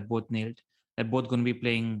picks is they're both nailed. They're both going to be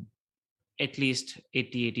playing at least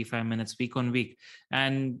 80-85 minutes week on week,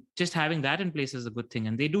 and just having that in place is a good thing.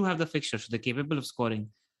 And they do have the fixture, so they're capable of scoring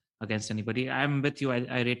against anybody. I'm with you.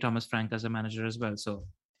 I rate Thomas Frank as a manager as well. So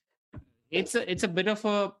it's a bit of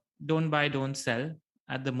a don't buy, don't sell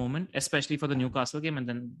at the moment, especially for the Newcastle game, and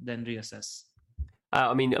then reassess.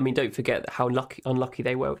 I mean, don't forget how unlucky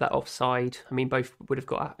they were with that offside. I mean, both would have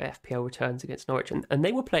got FPL returns against Norwich, and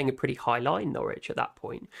they were playing a pretty high line, Norwich, at that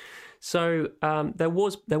point. So there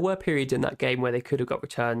were periods in that game where they could have got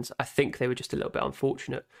returns. I think they were just a little bit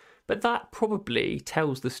unfortunate. But that probably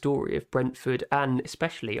tells the story of Brentford, and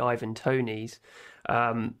especially Ivan Toney's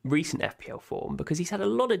recent FPL form, because he's had a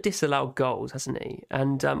lot of disallowed goals, hasn't he?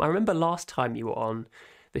 And I remember last time you were on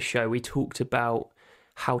the show, we talked about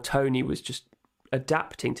how Toney was just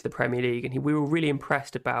adapting to the Premier League, and we were really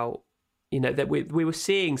impressed about that we were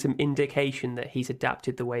seeing some indication that he's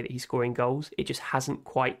adapted the way that he's scoring goals. It just hasn't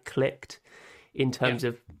quite clicked in terms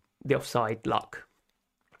of the offside luck.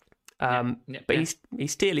 But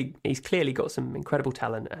he's clearly got some incredible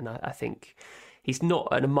talent, and I think he's not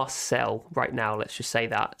a must sell right now. Let's just say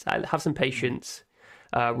that. Have some patience,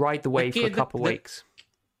 ride the wave for a couple of weeks.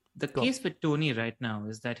 The case with Toney right now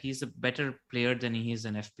is that he's a better player than he is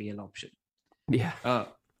an FPL option. Yeah.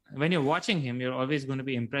 When you're watching him, you're always going to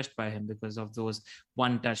be impressed by him because of those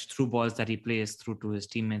one-touch through balls that he plays through to his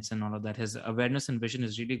teammates and all of that. His awareness and vision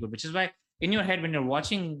is really good, which is why in your head, when you're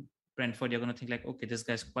watching Brentford, you're going to think like, okay, this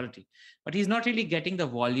guy's quality. But he's not really getting the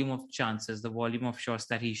volume of chances, the volume of shots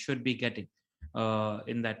that he should be getting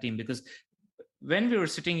in that team. Because when we were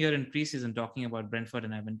sitting here in preseason talking about Brentford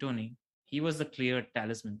and Ivan Toney, he was the clear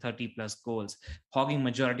talisman, 30 plus goals, hogging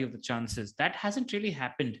majority of the chances. That hasn't really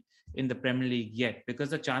happened in the Premier League yet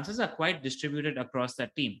because the chances are quite distributed across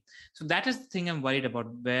that team. So that is the thing I'm worried about,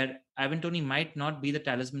 where Ivan Toney might not be the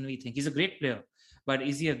talisman we think. He's a great player, but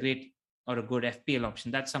is he a great or a good FPL option?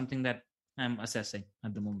 That's something that I'm assessing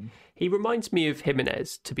at the moment. He reminds me of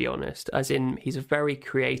Jimenez, to be honest, as in he's a very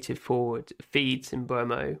creative forward, feeds in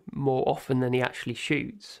Mbeumo more often than he actually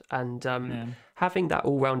shoots. And having that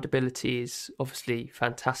all-round ability is obviously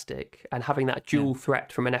fantastic. And having that dual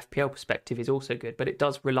threat from an FPL perspective is also good. But it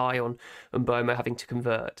does rely on Mbeumo having to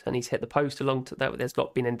convert. And he's hit the post along to that. There's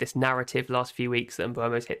not been in this narrative last few weeks that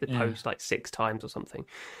Mbeumo's hit the post like 6 times or something.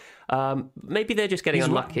 Maybe they're just getting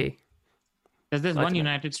unlucky. There's one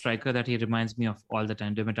United striker that he reminds me of all the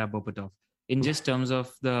time, Dimitar Berbatov, in just terms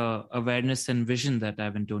of the awareness and vision that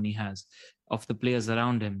Ivan Toney has of the players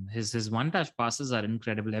around him. His one-touch passes are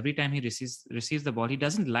incredible. Every time he receives the ball, he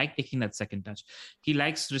doesn't like taking that second touch. He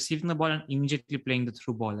likes receiving the ball and immediately playing the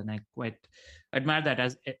through ball, and I quite admire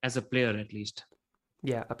that as a player, at least.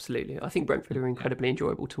 Yeah, absolutely. I think Brentford are incredibly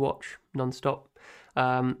enjoyable to watch non-stop,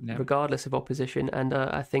 regardless of opposition. And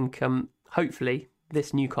I think hopefully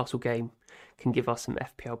this Newcastle game can give us some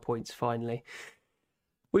FPL points finally.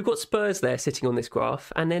 We've got Spurs there sitting on this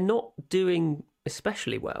graph, and they're not doing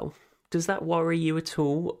especially well. Does that worry you at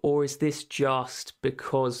all? Or is this just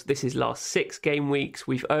because this is last 6 game weeks?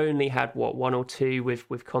 We've only had, 1 or 2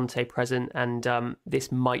 with Conte present, and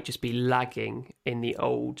this might just be lagging in the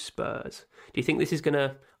old Spurs. Do you think this is going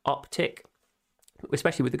to uptick,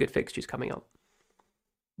 especially with the good fixtures coming up?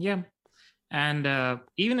 Yeah. And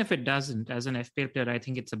even if it doesn't, as an FPL player, I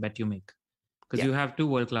think it's a bet you make. Because you have 2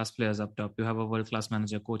 world-class players up top. You have a world-class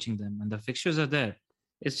manager coaching them, and the fixtures are there.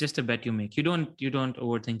 It's just a bet you make. You don't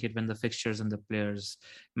overthink it when the fixtures and the players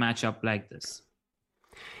match up like this.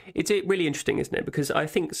 It's really interesting, isn't it? Because I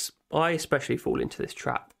think I especially fall into this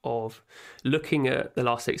trap of looking at the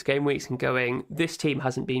last 6 game weeks and going, this team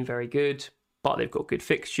hasn't been very good, but they've got good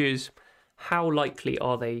fixtures. How likely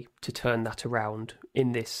are they to turn that around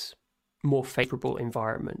in this more favourable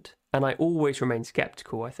environment? And I always remain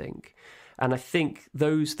sceptical, I think. And I think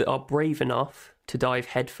those that are brave enough to dive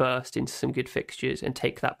headfirst into some good fixtures and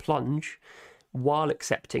take that plunge while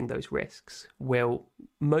accepting those risks will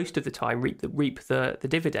most of the time reap the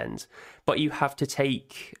dividends. But you have to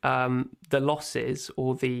take the losses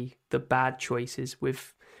or the bad choices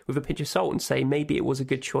with a pinch of salt and say maybe it was a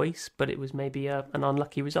good choice, but it was maybe an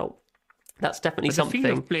unlucky result. That's definitely something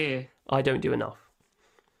field of play, I don't do enough.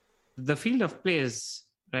 The field of play is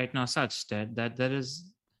right now such that there is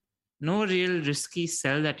no real risky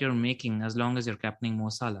sell that you're making as long as you're captaining Mo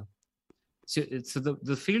Salah. So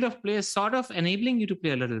the field of play is sort of enabling you to play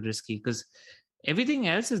a little risky because everything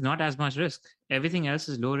else is not as much risk. Everything else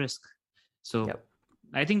is low risk. So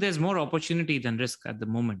I think there's more opportunity than risk at the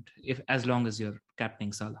moment, as long as you're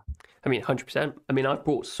captaining Salah. I mean, 100%. I mean, I've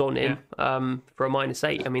brought Son in for a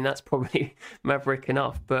 -8. I mean, that's probably maverick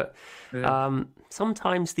enough. But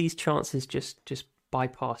sometimes these chances just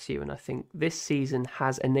bypass you. And I think this season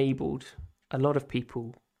has enabled a lot of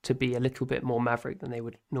people to be a little bit more maverick than they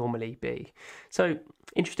would normally be. So,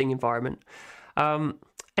 interesting environment.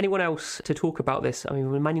 Anyone else to talk about this? I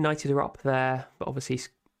mean, Man United are up there, but obviously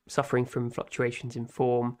suffering from fluctuations in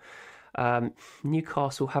form.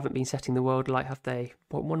 Newcastle haven't been setting the world alight, have they?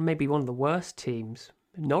 Maybe one of the worst teams.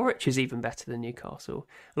 Norwich is even better than Newcastle.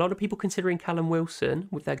 A lot of people considering Callum Wilson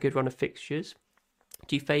with their good run of fixtures.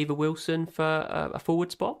 Do you favour Wilson for a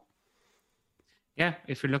forward spot? Yeah,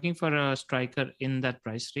 if you're looking for a striker in that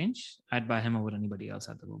price range, I'd buy him over anybody else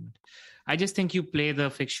at the moment. I just think you play the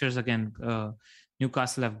fixtures again.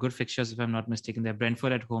 Newcastle have good fixtures, if I'm not mistaken. They're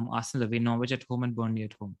Brentford at home, Arsenal away, Norwich at home, and Burnley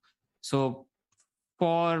at home. So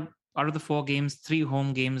for out of the 4 games, 3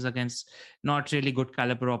 home games against not really good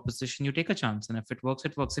caliber opposition, you take a chance. And if it works,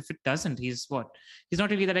 it works. If it doesn't, he's not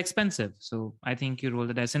really that expensive. So I think you roll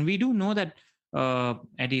the dice. And we do know that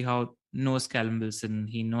Eddie Howe knows Callum Wilson.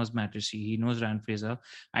 He knows Matt Ritchie. He knows Ryan Fraser.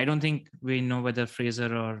 I don't think we know whether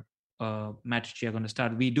Fraser or Matt Ritchie are going to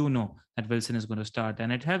start. We do know that Wilson is going to start.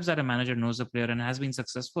 And it helps that a manager knows the player and has been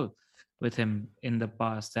successful with him in the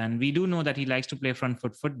past. And we do know that he likes to play front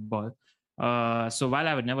foot football. So while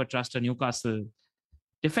I would never trust a Newcastle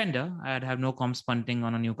defender, I'd have no comms punting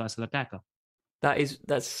on a Newcastle attacker. That's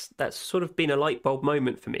sort of been a light bulb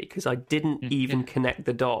moment for me, because I didn't even connect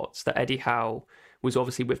the dots that Eddie Howe was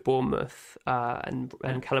obviously with Bournemouth and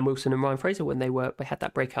Callum Wilson and Ryan Fraser when they had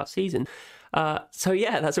that breakout season. So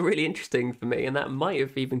yeah, that's a really interesting for me, and that might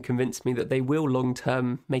have even convinced me that they will long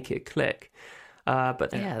term make it click. But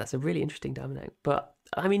yeah, that's a really interesting dynamic. But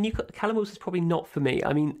I mean, Callum Wilson's probably not for me.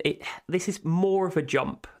 I mean, this is more of a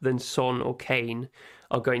jump than Son or Kane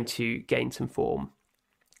are going to gain some form.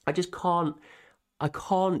 I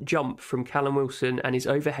can't jump from Callum Wilson and his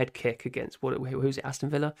overhead kick against who's it, Aston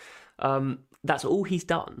Villa. That's all he's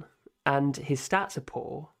done, and his stats are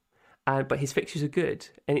poor, but his fixtures are good.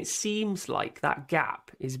 And it seems like that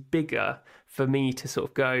gap is bigger for me to sort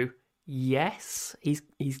of go, yes, he's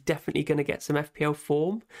definitely going to get some FPL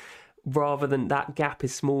form, rather than that gap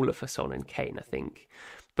is smaller for Son and Kane, I think.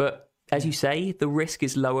 But as you say, the risk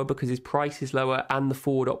is lower because his price is lower and the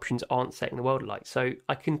forward options aren't setting the world alight. So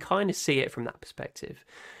I can kind of see it from that perspective.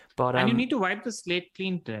 But and you need to wipe the slate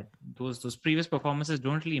clean. Those previous performances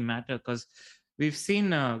don't really matter, because we've seen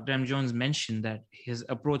Graham Jones mention that his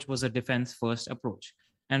approach was a defense-first approach.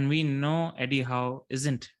 And we know Eddie Howe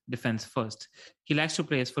isn't defense first. He likes to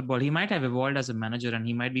play his football. He might have evolved as a manager and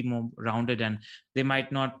he might be more rounded, and they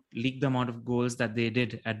might not leak the amount of goals that they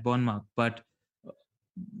did at Bournemouth. But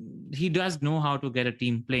he does know how to get a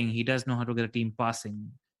team playing. He does know how to get a team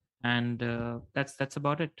passing. And that's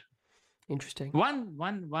about it. Interesting.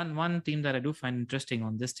 One team that I do find interesting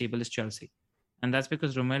on this table is Chelsea. And that's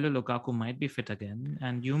because Romelu Lukaku might be fit again.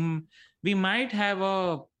 And we might have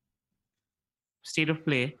a state of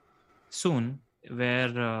play soon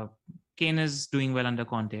where Kane is doing well under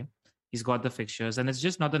Conte. He's got the fixtures, and it's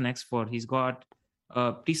just not the next 4. He's got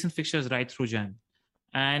decent fixtures right through Jan.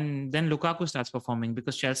 And then Lukaku starts performing,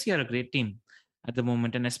 because Chelsea are a great team at the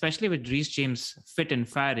moment. And especially with Reece James fit and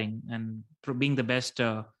firing and being the best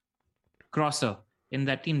crosser in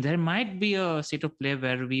that team, there might be a state of play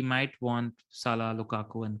where we might want Salah,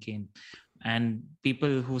 Lukaku and Kane. And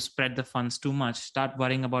people who spread the funds too much start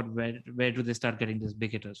worrying about where do they start getting these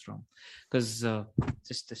big hitters from, because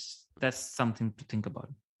that's something to think about,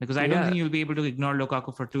 because I don't think you'll be able to ignore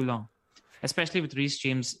Lukaku for too long, especially with Reece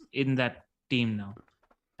James in that team now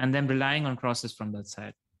and then relying on crosses from that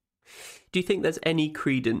side. Do you think there's any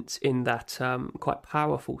credence in that quite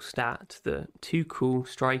powerful stat that 2 cool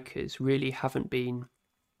strikers really haven't been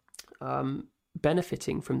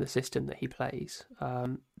benefiting from the system that he plays?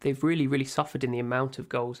 They've really suffered in the amount of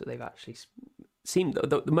goals that they've actually seen.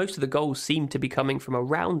 Most of the goals seem to be coming from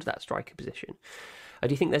around that striker position. Do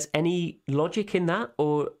you think there's any logic in that,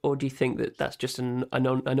 or do you think that that's just an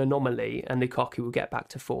anomaly and Lukaku will get back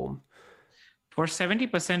to form? For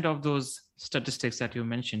 70% of those statistics that you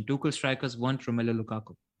mentioned, Tuchel strikers weren't Romelu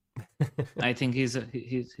Lukaku. I think he's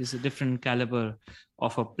a different caliber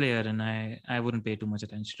of a player, and I wouldn't pay too much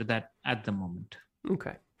attention to that at the moment.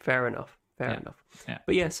 Okay, fair enough. Yeah.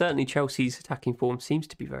 But yeah, certainly Chelsea's attacking form seems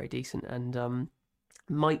to be very decent, and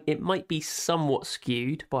it might be somewhat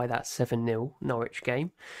skewed by that 7-0 Norwich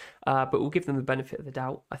game, but we'll give them the benefit of the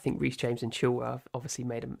doubt. I think Reece James and Chilwell have obviously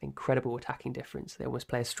made an incredible attacking difference. They almost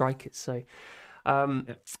play as strikers, so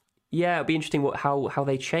yeah, it'll be interesting how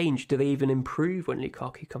they change. Do they even improve when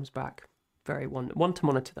Lukaku comes back? Very one to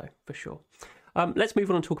monitor though, for sure. Let's move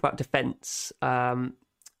on and talk about defence.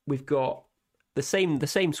 We've got the same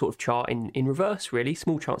sort of chart in reverse, really.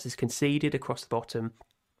 Small chances conceded across the bottom,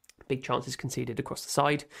 big chances conceded across the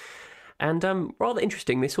side. And rather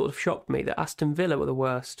interesting, this sort of shocked me that Aston Villa were the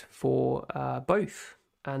worst for both.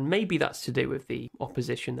 And maybe that's to do with the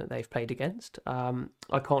opposition that they've played against.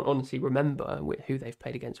 I can't honestly remember who they've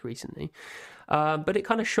played against recently. But it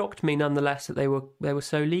kind of shocked me nonetheless that they were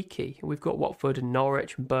so leaky. We've got Watford and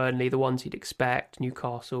Norwich and Burnley, the ones you'd expect,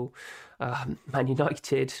 Newcastle, Man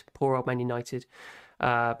United, poor old Man United.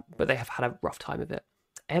 But they have had a rough time of it.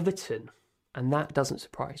 Everton, and that doesn't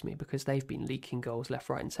surprise me because they've been leaking goals left,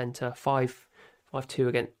 right and centre.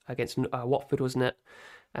 5-2 against Watford, wasn't it?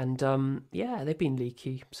 And yeah, they've been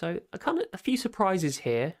leaky. So a few surprises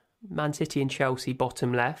here. Man City and Chelsea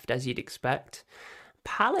bottom left, as you'd expect.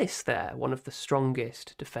 Palace there, one of the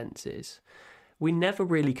strongest defences. we never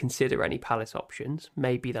really consider any Palace options.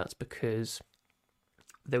 Maybe that's because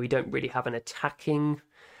though we don't really have an attacking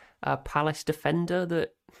Palace defender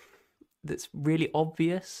that's really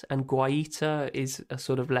obvious, and Guaita is a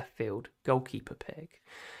sort of left field goalkeeper pick.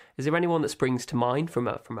 Is there anyone that springs to mind from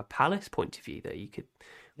a Palace point of view that you could?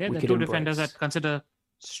 Yeah, the two defenders I'd consider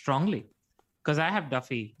strongly, because I have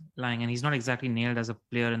Duffy lying, and he's not exactly nailed as a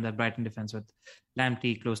player in that Brighton defense, with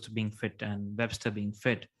Lamptey close to being fit and Webster being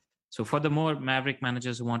fit. So for the more maverick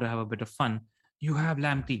managers who want to have a bit of fun, you have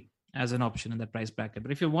Lamptey as an option in that price bracket.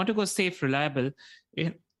 But if you want to go safe, reliable,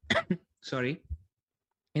 in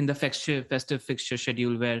the festive fixture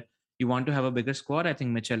schedule where you want to have a bigger squad, I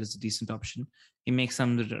think Mitchell is a decent option. He makes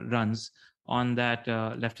some runs on that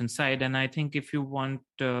left-hand side. And I think if you want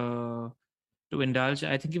to indulge,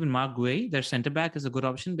 I think even Mark Guay, their centre-back, is a good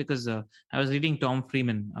option, because I was reading Tom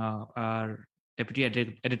Freeman, our deputy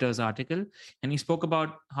editor's article, and he spoke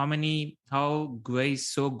about how Guay is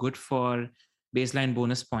so good for baseline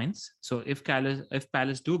bonus points. So if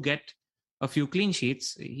Palace do get a few clean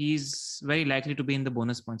sheets, he's very likely to be in the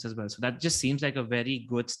bonus points as well. So that just seems like a very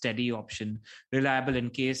good, steady option, reliable in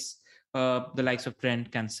case the likes of Trent,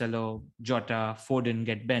 Cancelo, Jota, Foden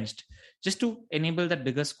get benched, just to enable that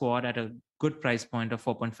bigger squad at a good price point of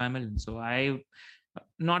 4.5 million. So I'm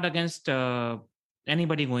not against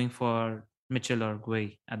anybody going for Mitchell or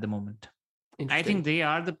Guay at the moment. I think they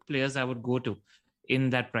are the players I would go to in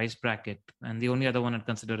that price bracket. And the only other one I'd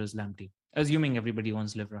consider is Lamptey, assuming everybody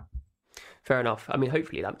owns Livra. Fair enough. I mean,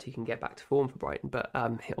 hopefully Lamptey can get back to form for Brighton, but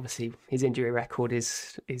obviously his injury record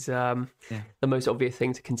is the most obvious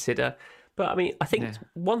thing to consider. But I mean, I think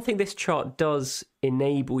one thing this chart does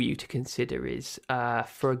enable you to consider is,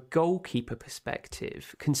 for a goalkeeper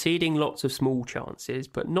perspective, conceding lots of small chances,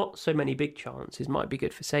 but not so many big chances might be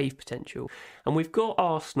good for save potential. And we've got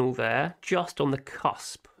Arsenal there, just on the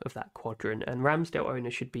cusp of that quadrant, and Ramsdale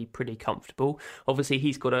owners should be pretty comfortable. Obviously,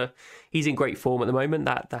 he's in great form at the moment.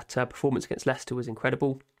 That performance against Leicester was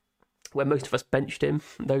incredible, where most of us benched him.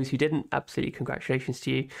 Those who didn't, absolutely congratulations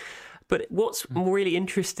to you. But what's really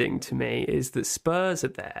interesting to me is that Spurs are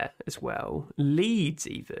there as well. Leeds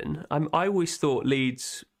even. I always thought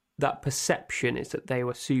Leeds, that perception is that they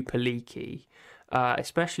were super leaky,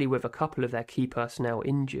 especially with a couple of their key personnel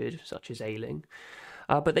injured, such as Ayling.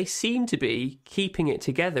 But they seem to be keeping it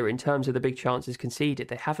together in terms of the big chances conceded.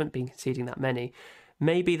 They haven't been conceding that many.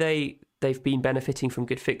 Maybe they've been benefiting from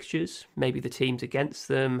good fixtures. Maybe the teams against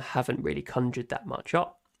them haven't really conjured that much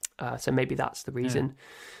up. So maybe that's the reason. Yeah.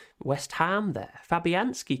 West Ham there.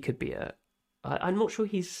 Fabianski could be I'm not sure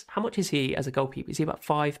how much is he as a goalkeeper? Is he about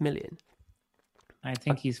 5 million? I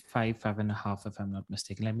think he's 5.5, if I'm not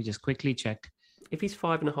mistaken. Let me just quickly check. If he's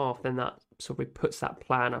 5.5, then that sort of puts that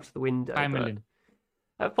plan out of the window. 5 million.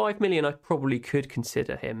 At 5 million, I probably could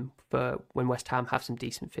consider him for when West Ham have some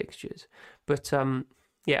decent fixtures. But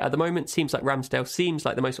at the moment, seems like Ramsdale seems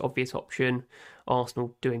like the most obvious option.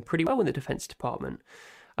 Arsenal doing pretty well in the defence department.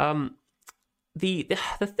 The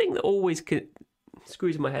thing that always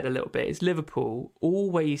screws in my head a little bit is Liverpool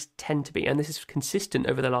always tend to be, and this is consistent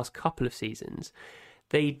over the last couple of seasons,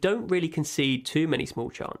 they don't really concede too many small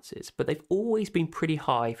chances, but they've always been pretty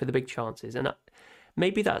high for the big chances. And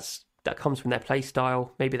maybe that comes from their play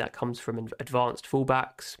style, maybe that comes from advanced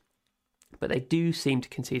fullbacks, but they do seem to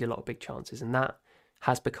concede a lot of big chances, and that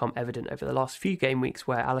has become evident over the last few game weeks,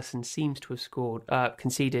 where Alisson seems to have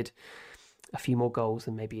conceded a few more goals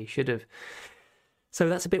than maybe he should have. So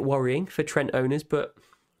that's a bit worrying for Trent owners, but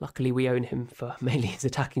luckily we own him for mainly his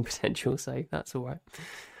attacking potential, so that's all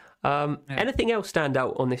right. Anything else stand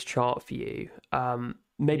out on this chart for you?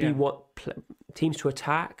 What teams to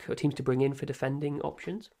attack or teams to bring in for defending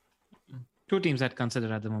options? Two teams I'd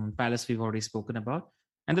consider at the moment. Palace we've already spoken about.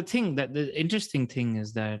 And the interesting thing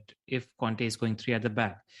is that if Conte is going 3 at the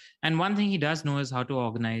back, and one thing he does know is how to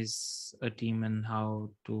organize a team and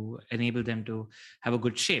how to enable them to have a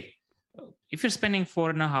good shape. If you're spending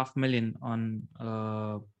 4.5 million on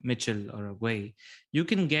Mitchell or a Guay, you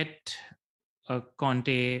can get a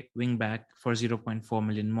Conte wing back for 0.4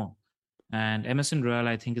 million more. And Emerson Royal,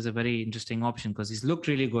 I think, is a very interesting option because he's looked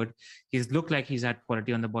really good. He's looked like he's had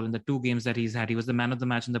quality on the ball in the 2 games that he's had. He was the man of the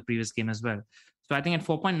match in the previous game as well. So I think at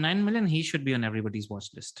 4.9 million, he should be on everybody's watch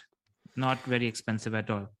list. Not very expensive at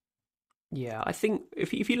all. Yeah, I think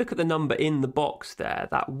if you look at the number in the box there,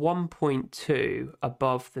 that 1.2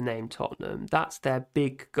 above the name Tottenham, that's their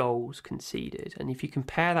big goals conceded. And if you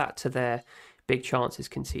compare that to their big chances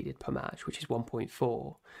conceded per match, which is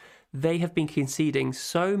 1.4, they have been conceding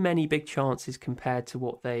so many big chances compared to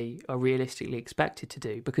what they are realistically expected to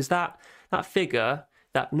do. Because that figure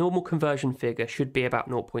that normal conversion figure should be about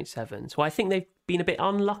 0.7. So I think they've been a bit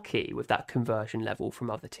unlucky with that conversion level from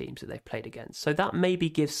other teams that they've played against. So that maybe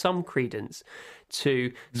gives some credence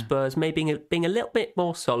to Spurs maybe being a little bit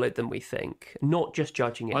more solid than we think, not just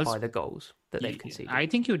judging it by the goals that they've conceded. I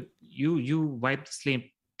think you wipe the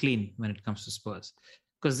slate clean when it comes to Spurs,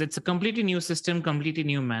 because it's a completely new system, completely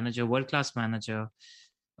new manager, world-class manager,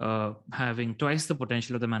 having twice the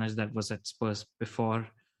potential of the manager that was at Spurs before.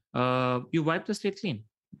 You wipe the slate clean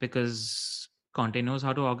because Conte knows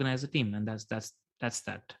how to organize a team, and that's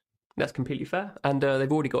that. That's completely fair, and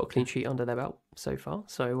they've already got a clean sheet under their belt so far.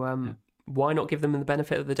 So why not give them the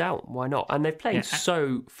benefit of the doubt? Why not? And they've played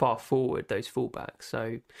so far forward, those fullbacks.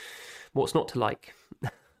 So what's not to like?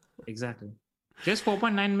 Exactly. Just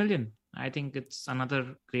 4.9 million. I think it's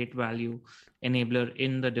another great value enabler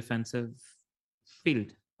in the defensive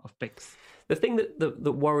field of picks. The thing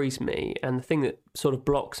that worries me, and the thing that sort of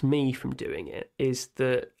blocks me from doing it, is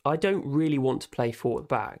that I don't really want to play forward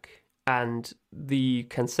back. And the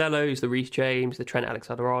Cancelos, the Reece James, the Trent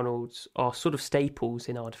Alexander-Arnolds are sort of staples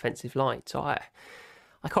in our defensive line. So I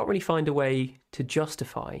can't really find a way to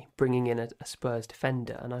justify bringing in a Spurs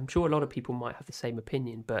defender. And I'm sure a lot of people might have the same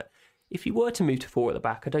opinion. But if you were to move to four at the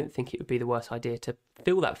back, I don't think it would be the worst idea to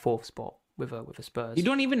fill that fourth spot with a Spurs. You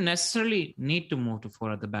don't even necessarily need to move to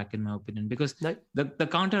four at the back, in my opinion, because the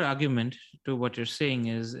counter argument to what you're saying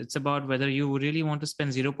is it's about whether you really want to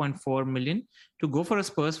spend 0.4 million to go for a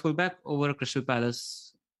Spurs fullback over a Crystal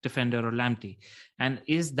Palace defender or Lamptey. And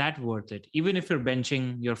is that worth it? Even if you're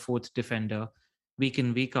benching your fourth defender week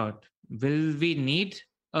in, week out, will we need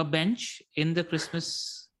a bench in the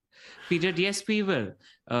Christmas period? Yes, we will,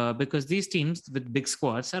 because these teams with big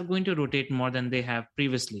squads are going to rotate more than they have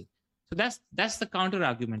previously. So that's the counter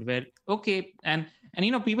argument where, okay, and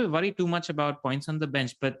people worry too much about points on the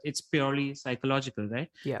bench, but it's purely psychological, right?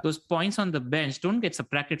 Yeah. Those points on the bench don't get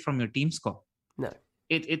subtracted from your team score. No.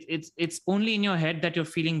 It's only in your head that you're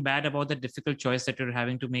feeling bad about the difficult choice that you're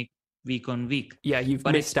having to make week on week. Yeah, you've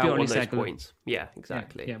missed out on those points. Yeah,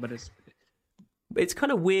 exactly. Yeah, but it's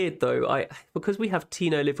kind of weird though, because we have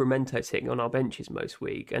Tino Livramento sitting on our benches most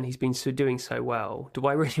week, and he's been doing so well. Do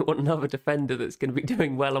I really want another defender that's going to be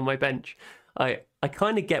doing well on my bench? I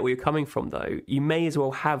kind of get where you're coming from though. You may as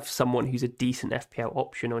well have someone who's a decent FPL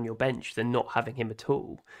option on your bench than not having him at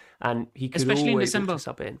all, and he could especially always in December.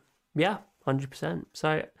 Sub in. Yeah, 100%.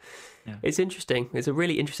 So it's interesting. It's a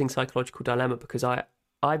really interesting psychological dilemma because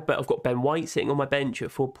I've got Ben White sitting on my bench at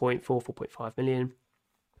 4.5 million.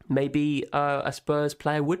 Maybe a Spurs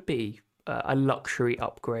player would be a luxury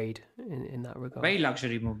upgrade in that regard. Very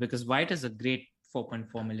luxury move, because White is a great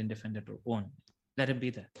 4.4 million defender to own. Let him be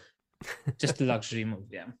there. Just a luxury move,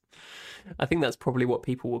 yeah. I think that's probably what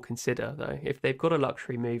people will consider, though. If they've got a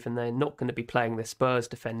luxury move and they're not going to be playing the Spurs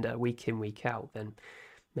defender week in, week out, then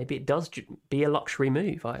maybe it does be a luxury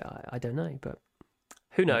move. I don't know, but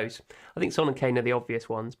who knows? I think Son and Kane are the obvious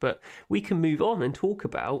ones, but we can move on and talk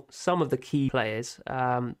about some of the key players,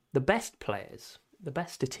 the best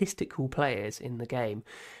statistical players in the game.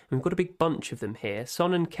 And we've got a big bunch of them here.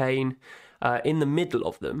 Son and Kane in the middle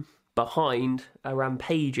of them, behind a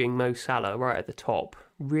rampaging Mo Salah right at the top,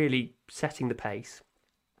 really setting the pace.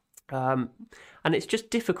 And it's just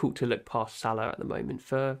difficult to look past Salah at the moment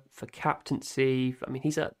for captaincy. I mean,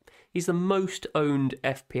 he's the most owned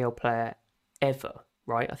FPL player ever.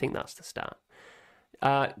 Right, I think that's the stat.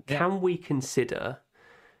 Can we consider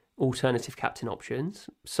alternative captain options,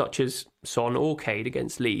 such as Son or Cade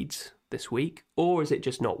against Leeds this week, or is it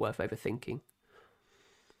just not worth overthinking?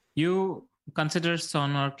 You consider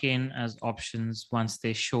Son or Kane as options once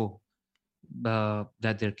they show that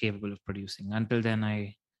they're capable of producing. Until then,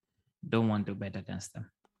 I don't want to bet against them.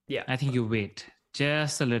 Yeah, I think you wait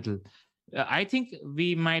just a little. I think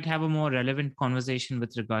we might have a more relevant conversation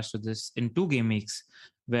with regards to this in 2 game weeks,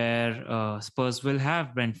 where Spurs will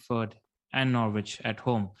have Brentford and Norwich at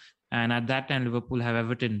home. And at that time, Liverpool have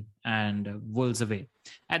Everton and Wolves away.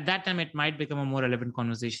 At that time, it might become a more relevant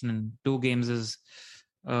conversation, and 2 games is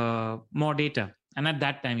more data. And at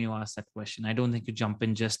that time, you ask that question. I don't think you jump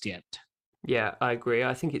in just yet. Yeah, I agree.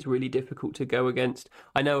 I think it's really difficult to go against.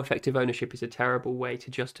 I know effective ownership is a terrible way to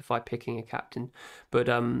justify picking a captain, but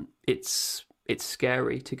it's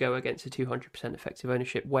scary to go against a 200% effective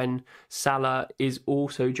ownership when Salah is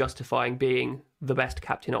also justifying being the best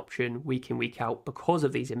captain option week in, week out because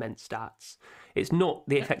of these immense stats. It's not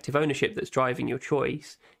the effective ownership that's driving your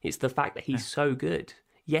choice. It's the fact that he's so good.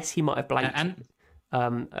 Yes, he might have blanked,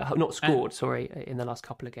 not scored, in the last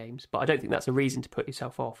couple of games, but I don't think that's a reason to put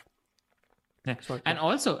yourself off. Yeah. And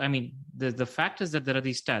also, I mean, the fact is that there are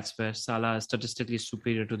these stats where Salah is statistically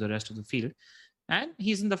superior to the rest of the field, and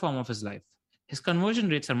he's in the form of his life. his conversion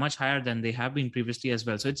rates are much higher than they have been previously as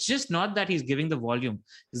well. So it's just not that he's giving the volume.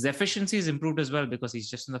 His efficiency is improved as well because he's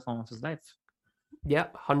just in the form of his life. Yeah,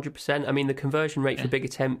 100%. I mean, the conversion rate for big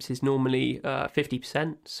attempts is normally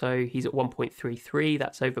 50%. So he's at 1.33.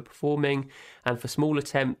 That's overperforming. And for small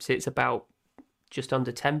attempts, it's about just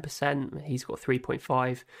under 10%. He's got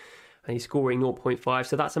 3.5 and he's scoring 0.5.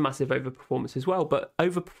 So that's a massive overperformance as well. But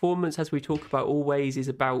overperformance, as we talk about always, is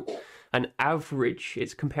about an average.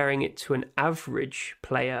 It's comparing it to an average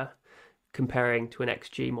player comparing to an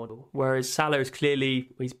XG model. Whereas Salah is clearly,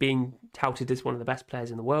 he's being touted as one of the best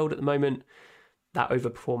players in the world at the moment. That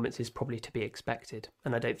overperformance is probably to be expected.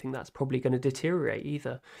 And I don't think that's probably going to deteriorate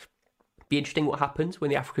either. Be interesting what happens when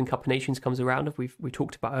the African Cup of Nations comes around, we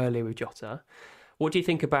talked about earlier with Jota. What do you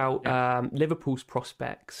think about Liverpool's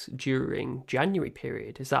prospects during January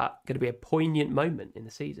period? Is that going to be a poignant moment in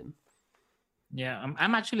the season? Yeah,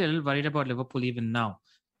 I'm actually a little worried about Liverpool even now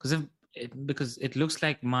because it looks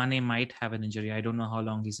like Mane might have an injury. I don't know how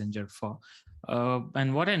long he's injured for.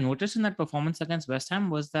 And what I noticed in that performance against West Ham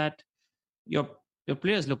was that your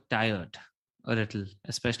players look tired a little,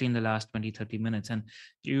 especially in the last 20-30 minutes. And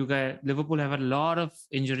Liverpool have a lot of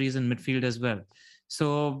injuries in midfield as well.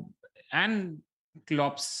 So, and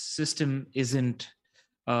Klopp's system isn't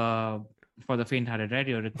for the faint-hearted, right?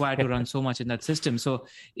 You're required to run so much in that system. So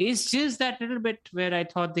it's just that little bit where I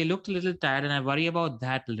thought they looked a little tired, and I worry about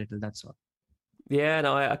that a little, that's all. Yeah,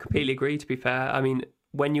 no, I completely agree, to be fair. I mean,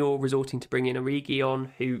 when you're resorting to bring in Origi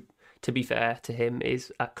on, who, to be fair to him,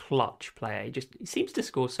 is a clutch player. He seems to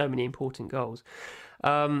score so many important goals.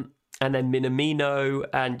 And then Minamino,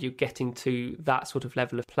 and you're getting to that sort of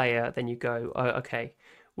level of player, then you go, oh, okay,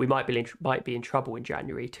 we might be in trouble in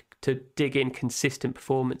January to dig in consistent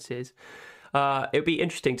performances. It'll be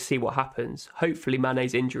interesting to see what happens. Hopefully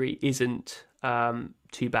Mane's injury isn't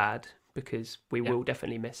too bad, because we will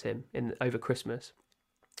definitely miss him over Christmas.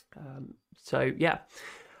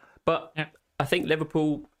 But I think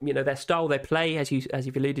Liverpool, their style they play, as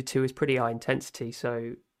you've alluded to, is pretty high intensity.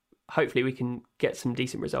 So hopefully we can get some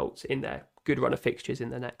decent results in their good run of fixtures in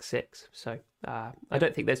the next 6. So I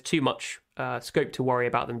don't think there's too much scope to worry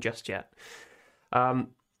about them just yet.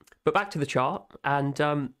 But back to the chart,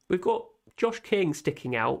 and we've got Josh King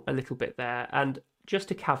sticking out a little bit there. And just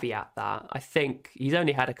to caveat that, I think he's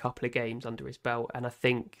only had a couple of games under his belt, and I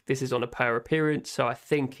think this is on a per appearance, so I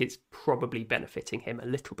think it's probably benefiting him a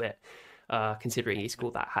little bit, considering he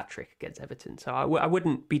scored that hat-trick against Everton. So I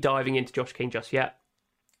wouldn't be diving into Josh King just yet,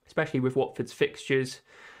 especially with Watford's fixtures,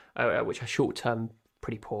 which are short-term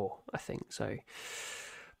pretty poor, I think. So,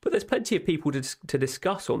 but there's plenty of people to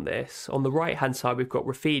discuss on this. On the right-hand side, we've got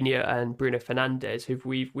Rafinha and Bruno Fernandes, who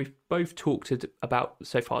we've both talked about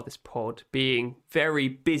so far this pod, being very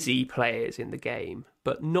busy players in the game,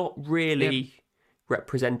 but not really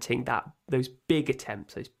representing those big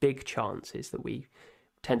attempts, those big chances that we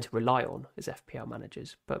tend to rely on as FPL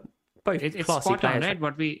managers. But both it's classy spot players. on, right?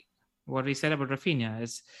 What we said about Rafinha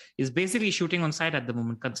is basically shooting on sight at the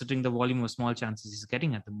moment, considering the volume of small chances he's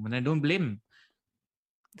getting at the moment. I don't blame him.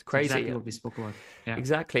 It's crazy. Exactly what we spoke about. Yeah.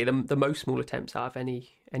 Exactly. The most small attempts out of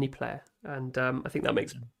any player. And I think that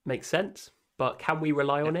makes sense. But can we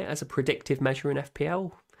rely on it as a predictive measure in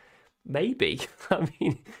FPL? Maybe. I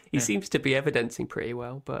mean, he seems to be evidencing pretty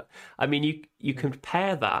well. But I mean, you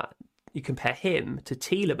compare that. You compare him to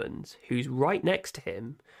Tielemans, who's right next to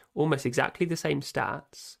him, almost exactly the same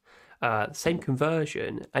stats, same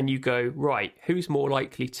conversion, and you go, right, who's more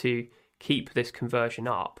likely to keep this conversion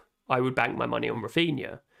up? I would bank my money on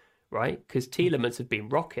Rafinha, right? Because Tielemans have been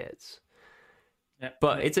rockets. Yep.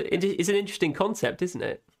 But it's an interesting concept, isn't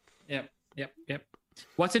it? Yep.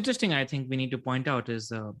 What's interesting, I think we need to point out,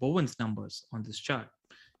 is Bowen's numbers on this chart.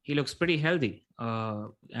 He looks pretty healthy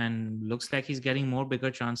and looks like he's getting more bigger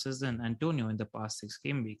chances than Antonio in the past 6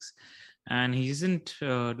 game weeks. And he isn't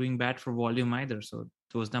doing bad for volume either. So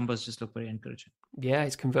those numbers just look very encouraging. Yeah,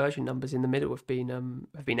 his conversion numbers in the middle have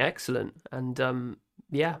been excellent. And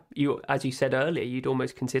as you said earlier, you'd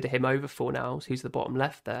almost consider him over Fornals, who's the bottom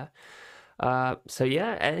left there.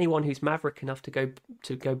 Anyone who's maverick enough to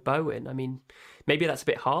go Bowen, I mean, maybe that's a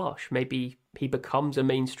bit harsh. Maybe he becomes a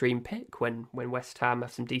mainstream pick when West Ham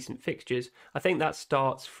have some decent fixtures. I think that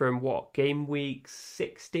starts from game week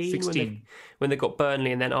 16? When they got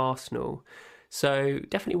Burnley and then Arsenal. So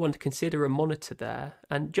definitely one to consider and monitor there.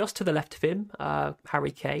 And just to the left of him,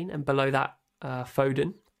 Harry Kane, and below that,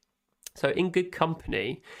 Foden. So in good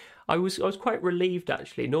company. I was quite relieved,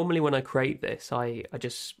 actually. Normally when I create this, I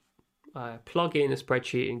just plug in a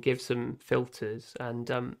spreadsheet and give some filters.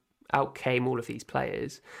 And outcame all of these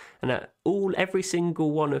players, and every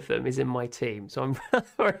single one of them is in my team. So I'm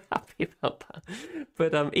very happy about that.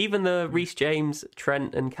 But even the Reece James,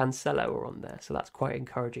 Trent, and Cancelo are on there, so that's quite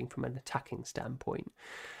encouraging from an attacking standpoint.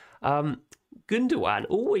 Gundogan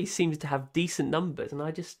always seems to have decent numbers, and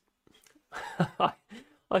I just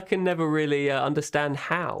I can never really understand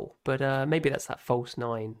how. But maybe that's that false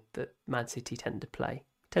nine that Man City tend to play.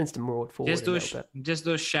 Tends to maraud forward a little bit. Just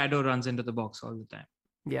those shadow runs into the box all the time.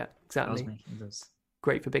 Yeah, exactly.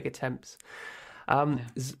 Great for big attempts.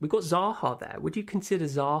 We've got Zaha there. Would you consider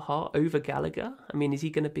Zaha over Gallagher? I mean, is he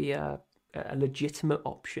going to be a legitimate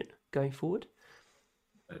option going forward?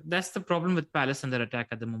 That's the problem with Palace and their attack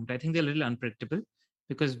at the moment. I think they're a little unpredictable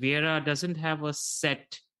because Vieira doesn't have a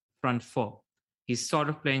set front four. He's sort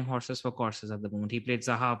of playing horses for courses at the moment. He played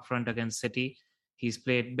Zaha up front against City. He's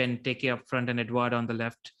played Benteke up front and Edouard on the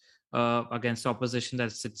left against opposition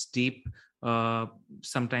that sits deep.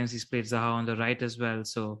 Sometimes he's played Zaha on the right as well.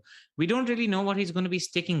 So we don't really know what he's going to be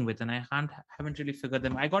sticking with. And I haven't really figured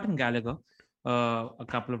them. I got him Gallagher a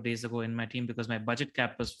couple of days ago in my team because my budget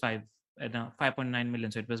cap was 5.9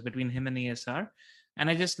 million. So it was between him and ESR.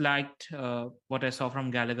 And I just liked what I saw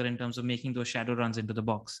from Gallagher in terms of making those shadow runs into the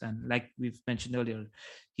box. And like we've mentioned earlier,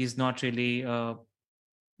 he's not really a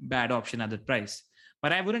bad option at that price.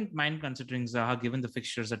 But I wouldn't mind considering Zaha given the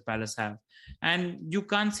fixtures that Palace have. And you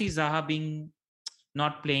can't see Zaha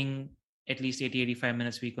not playing at least 80, 85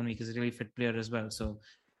 minutes week on week. He's a really fit player as well. So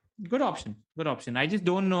good option. I just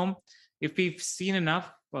don't know if we've seen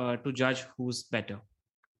enough to judge who's better.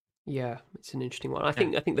 Yeah, it's an interesting one. I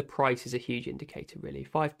think the price is a huge indicator, really.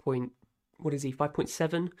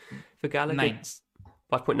 5.7 for Gallagher? 9.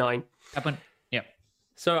 5.9. Yeah.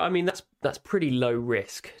 So, I mean, that's pretty low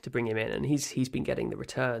risk to bring him in, and he's been getting the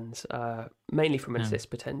returns, mainly from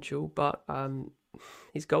assist potential, but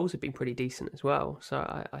his goals have been pretty decent as well. So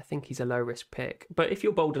I think he's a low risk pick. But if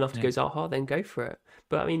you're bold enough to go Zaha, then go for it.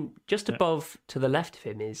 But I mean, just above to the left of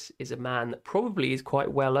him is a man that probably is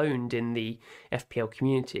quite well owned in the FPL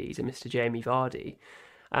community. He's a Mr. Jamie Vardy,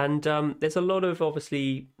 and there's a lot of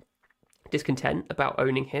obviously discontent about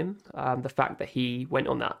owning him. The fact that he went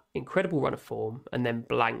on that incredible run of form and then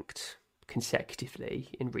blanked consecutively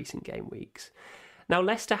in recent game weeks. Now,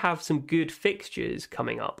 Leicester have some good fixtures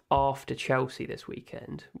coming up after Chelsea this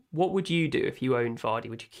weekend. What would you do if you owned Vardy?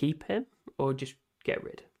 Would you keep him or just get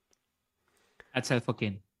rid? I'd sell for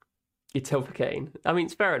Kane. You'd sell for Kane. I mean,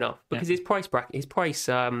 it's fair enough because his price bracket's pretty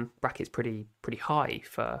high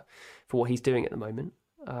for what he's doing at the moment.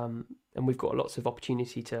 And we've got lots of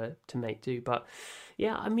opportunity to make do. But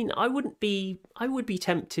yeah, I mean, I would be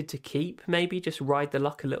tempted to keep, maybe just ride the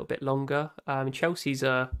luck a little bit longer. Chelsea's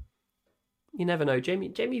you never know. Jamie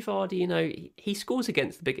Vardy, he scores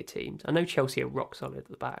against the bigger teams. I know Chelsea are rock solid at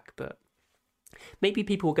the back, but maybe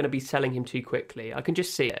people are going to be selling him too quickly. I can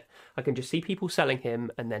just see it. I can just see people selling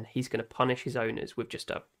him, and then he's going to punish his owners with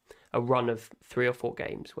just a run of 3 or 4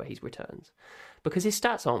 games where he returns. Because his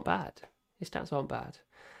stats aren't bad.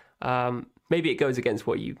 Maybe it goes against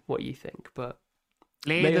what you think, but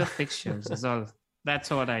play the fixtures is all. That's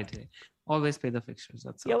what I do. Always play the fixtures.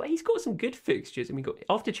 That's all. Yeah, well, he's got some good fixtures. I mean,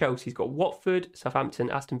 after Chelsea, he's got Watford,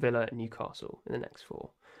 Southampton, Aston Villa, and Newcastle in the next 4.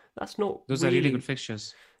 That's not. Those are really good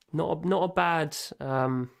fixtures. Not a bad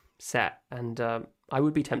set, and I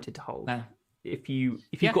would be tempted to hold if you've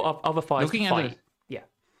got other fives to fight.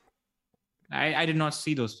 I did not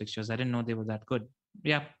see those fixtures. I didn't know they were that good.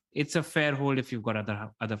 Yeah, it's a fair hold if you've got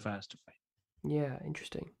other fires to fight. Yeah,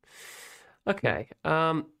 interesting. Okay,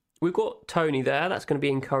 we've got Tony there. That's going to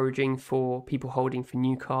be encouraging for people holding for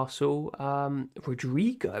Newcastle.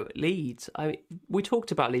 Rodrigo at Leeds. We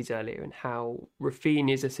talked about Leeds earlier and how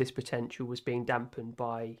Rafinha's assist potential was being dampened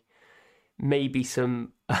by maybe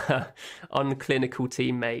some unclinical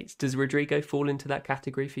teammates. Does Rodrigo fall into that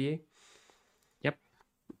category for you? Yep.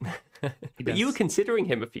 But you were considering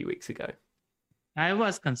him a few weeks ago. I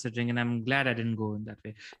was considering, and I'm glad I didn't go in that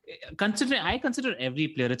way. I consider every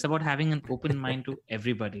player. It's about having an open mind to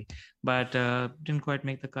everybody, but didn't quite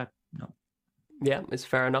make the cut. No. Yeah, it's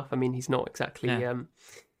fair enough. I mean, he's not exactly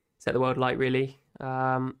set the world light, really.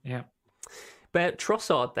 Yeah. But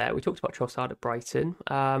Trossard there, we talked about Trossard at Brighton.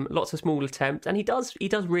 Lots of small attempts, and he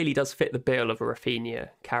really does fit the bill of a Rafinha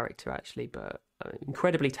character, actually, but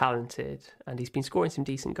incredibly talented, and he's been scoring some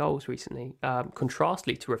decent goals recently.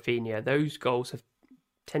 Contrastly to Rafinha, those goals have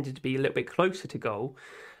tended to be a little bit closer to goal,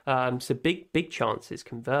 so big chances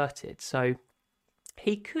converted. So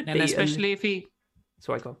he could be, and especially if he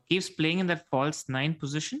keeps playing in that false 9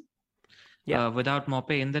 position, without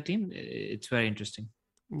Mope in the team, it's very interesting.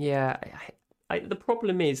 Yeah, the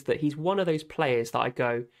problem is that he's one of those players that I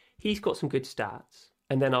go, he's got some good stats,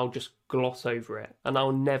 and then I'll just gloss over it, and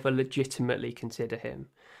I'll never legitimately consider him.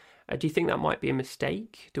 Do you think that might be a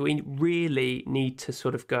mistake? Do we really need to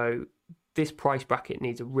sort of go, this price bracket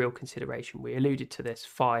needs a real consideration? We alluded to this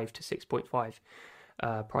 5 to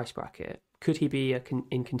 6.5 price bracket. Could he be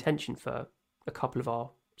in contention for a couple of our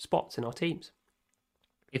spots in our teams?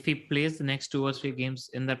 If he plays the next 2 or 3 games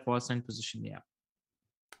in that forward line position, yeah.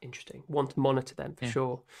 Interesting. One to monitor them for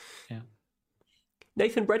sure. Yeah.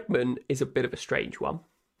 Nathan Redmond is a bit of a strange one.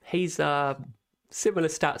 He's similar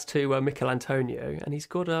stats to Mikel Antonio, and he's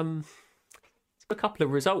got a couple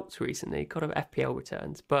of results recently, got FPL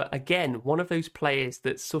returns. But again, one of those players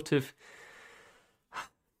that's sort of,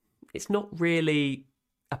 it's not really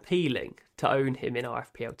appealing to own him in our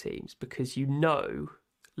FPL teams, because you know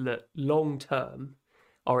that long term,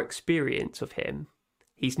 our experience of him,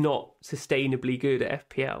 he's not sustainably good at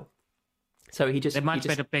FPL. So they're much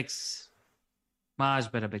better picks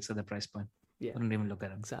at the price point. Yeah, I don't even look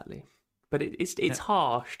at him. Exactly. But it's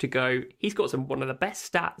harsh to go, he's got one of the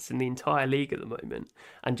best stats in the entire league at the moment,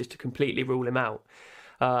 and just to completely rule him out.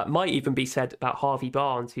 Might even be said about Harvey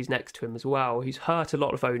Barnes, who's next to him as well, who's hurt a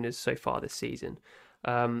lot of owners so far this season.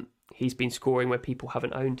 He's been scoring where people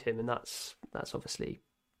haven't owned him, and that's obviously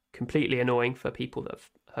completely annoying for people that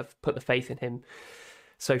have put the faith in him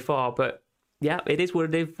so far. But yeah, it is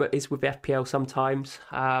what it is with FPL sometimes.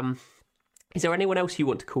 Is there anyone else you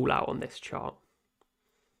want to call out on this chart?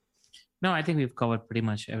 No, I think we've covered pretty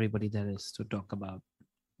much everybody there is to talk about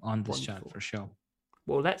on this Wonderful. chart for sure.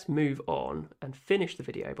 Well, let's move on and finish the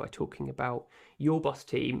video by talking about your boss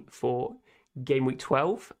team for game week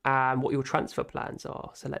 12 and what your transfer plans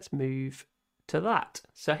are. So let's move to that.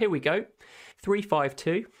 So here we go.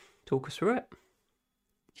 3-5-2. Talk us through it.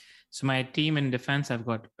 So my team in defense, I've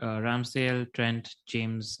got Ramsdale, Trent,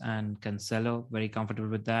 James, and Cancelo. Very comfortable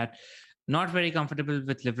with that. Not very comfortable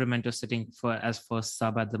with Livramento sitting as first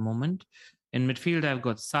sub at the moment. In midfield, I've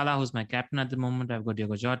got Salah, who's my captain at the moment. I've got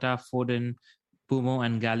Diogo Jota, Foden, Pumo,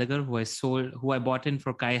 and Gallagher, who I bought in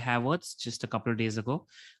for Kai Havertz just a couple of days ago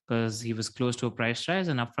because he was close to a price rise.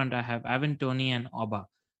 And up front, I have Ivan Toney and Oba.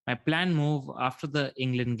 My planned move after the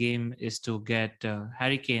England game is to get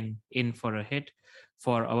Harry Kane in for a hit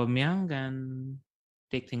for Aubameyang and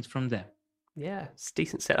take things from there. Yeah, it's a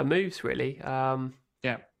decent set of moves, really.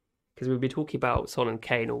 Yeah. Because we've been talking about Son and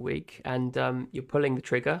Kane all week, and you're pulling the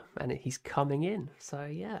trigger, and he's coming in. So,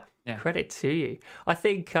 yeah, credit to you. I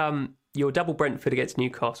think your double Brentford against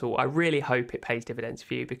Newcastle, I really hope it pays dividends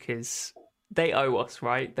for you, because they owe us,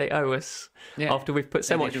 right? They owe us after we've put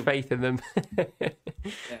so much faith in them.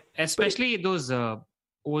 Especially those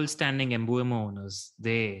old-standing Mbuemo owners.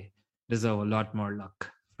 They deserve a lot more luck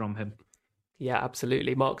from him. Yeah,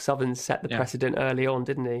 absolutely. Mark Southerns set the precedent early on,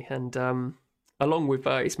 didn't he? And along with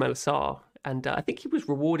Ismail Assar, and I think he was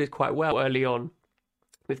rewarded quite well early on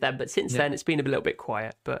with them. But since then, it's been a little bit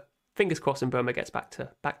quiet. But fingers crossed, and Burma gets back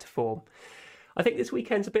to form. I think this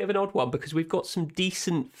weekend's a bit of an odd one because we've got some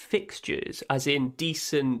decent fixtures, as in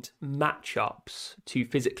decent matchups to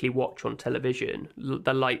physically watch on television.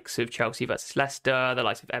 The likes of Chelsea versus Leicester, the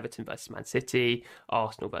likes of Everton versus Man City,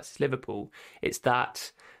 Arsenal versus Liverpool. It's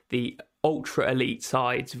that the ultra elite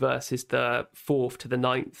sides versus the 4th to the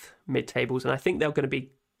 9th mid-tables. And I think they're going to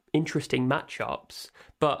be interesting matchups.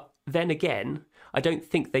 But then again, I don't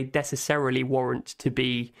think they necessarily warrant to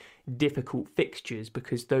be difficult fixtures,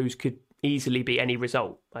 because those could easily be any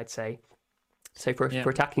result, I'd say. So for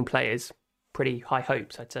attacking players, pretty high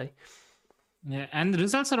hopes, I'd say. Yeah, and the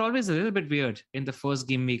results are always a little bit weird in the first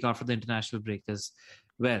game week after the international break as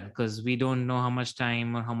well, because we don't know how much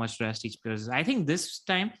time or how much rest each player is. I think this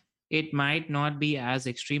time it might not be as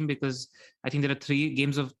extreme, because I think there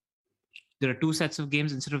are 2 sets of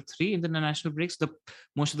games instead of 3 in the international breaks.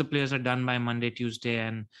 Most of the players are done by Monday, Tuesday,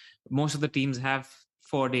 and most of the teams have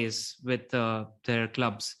 4 days with their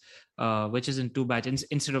clubs, which is in 2 batches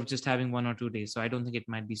instead of just having 1 or 2 days. So I don't think it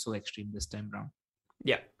might be so extreme this time round.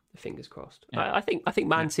 Yeah, fingers crossed. Yeah. I think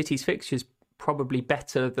Man City's fixture's probably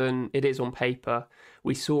better than it is on paper.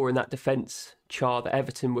 We saw in that defence chart that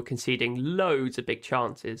Everton were conceding loads of big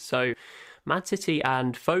chances. So Man City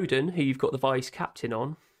and Foden, who you've got the vice captain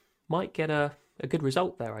on, might get a good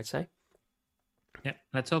result there, I'd say. Yeah,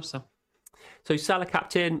 let's hope so. So Salah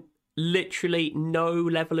captain, literally no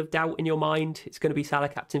level of doubt in your mind. It's going to be Salah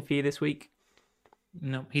captain for you this week.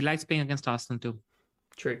 No, he likes playing against Arsenal too.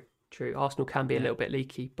 True. Arsenal can be a little bit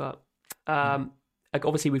leaky, but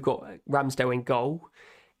obviously we've got Ramsdale in goal,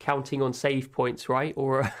 counting on save points, right?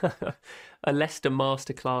 Or a Leicester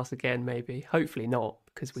masterclass again, maybe. Hopefully not,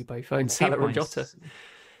 because we both own Salah and Jota.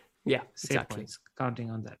 Yeah, exactly. Points, counting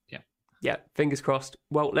on that, Yeah, fingers crossed.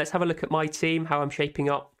 Well, let's have a look at my team, how I'm shaping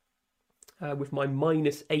up. with my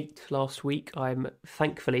 -8 last week. I'm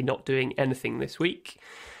thankfully not doing anything this week.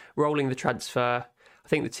 Rolling the transfer. I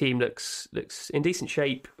think the team looks in decent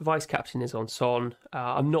shape. Vice captain is on Son.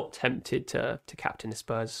 I'm not tempted to captain the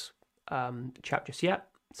Spurs chap just yet.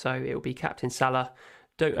 So it will be captain Salah.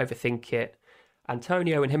 Don't overthink it.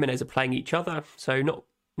 Antonio and Jimenez are playing each other, so not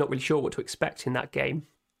really sure what to expect in that game.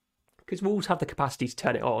 Because Wolves have the capacity to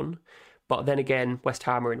turn it on, but then again, West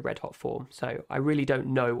Ham are in red hot form, so I really don't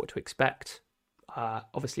know what to expect.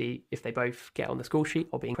 Obviously, if they both get on the score sheet,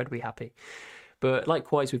 I'll be incredibly happy. But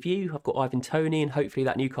likewise with you, I've got Ivan Toney, and hopefully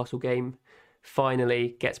that Newcastle game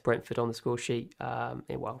finally gets Brentford on the score sheet.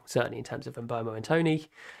 Well, certainly in terms of Mbeumo and Toney.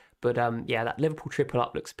 But that Liverpool triple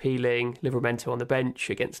up looks appealing. Livramento on the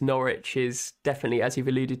bench against Norwich is definitely, as you've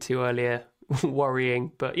alluded to earlier,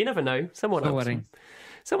 worrying. But you never know. Someone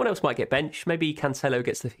else might get benched. Maybe Cancelo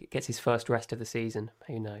gets his first rest of the season.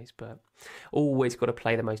 Who knows? But always got to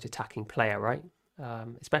play the most attacking player, right?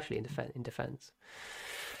 Especially in defence.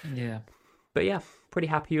 Yeah. But yeah, pretty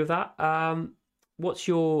happy with that. What's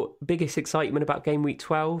your biggest excitement about game week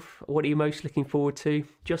 12? What are you most looking forward to?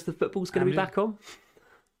 Just the football's going to be back on?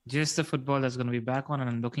 Just the football that's going to be back on, and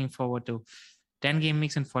I'm looking forward to 10 game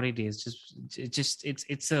weeks in 40 days.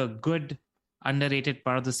 It's a good underrated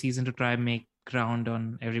part of the season to try and make ground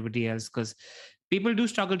on everybody else, because people do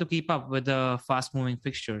struggle to keep up with the fast moving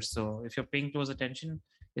fixtures. So if you're paying close attention,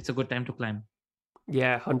 it's a good time to climb.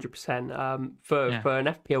 Yeah, 100%. For an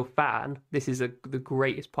FPL fan, this is the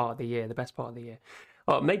greatest part of the year, the best part of the year.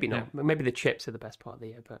 Oh, maybe not. Yeah. Maybe the chips are the best part of the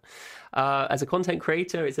year. But as a content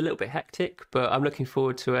creator, it's a little bit hectic, but I'm looking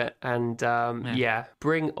forward to it. And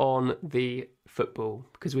bring on the football,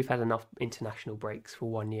 because we've had enough international breaks for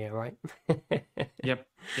 1 year, right? Yep.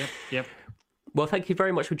 Well, thank you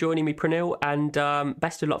very much for joining me, Pranil, and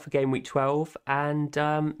best of luck for game week 12. And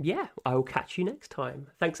I will catch you next time.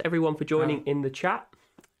 Thanks everyone for joining in the chat.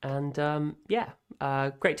 And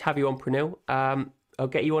great to have you on, Pranil. I'll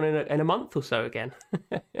get you on in a month or so again.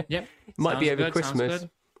 Yep. Might be over Christmas.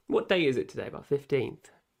 What day is it today? About 15th.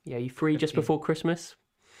 Yeah, you free 15th. Just before Christmas?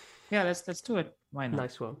 Yeah, let's do it. Why not?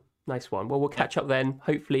 Nice one. Well, we'll catch up then.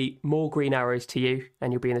 Hopefully more green arrows to you,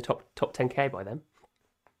 and you'll be in the top 10k by then.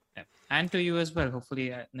 Yeah. And to you as well.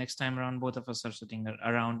 Hopefully next time around, both of us are sitting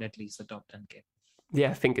around at least the top 10k.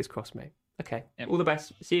 Yeah, fingers crossed, mate. Okay. Yep. All the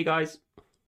best. See you guys.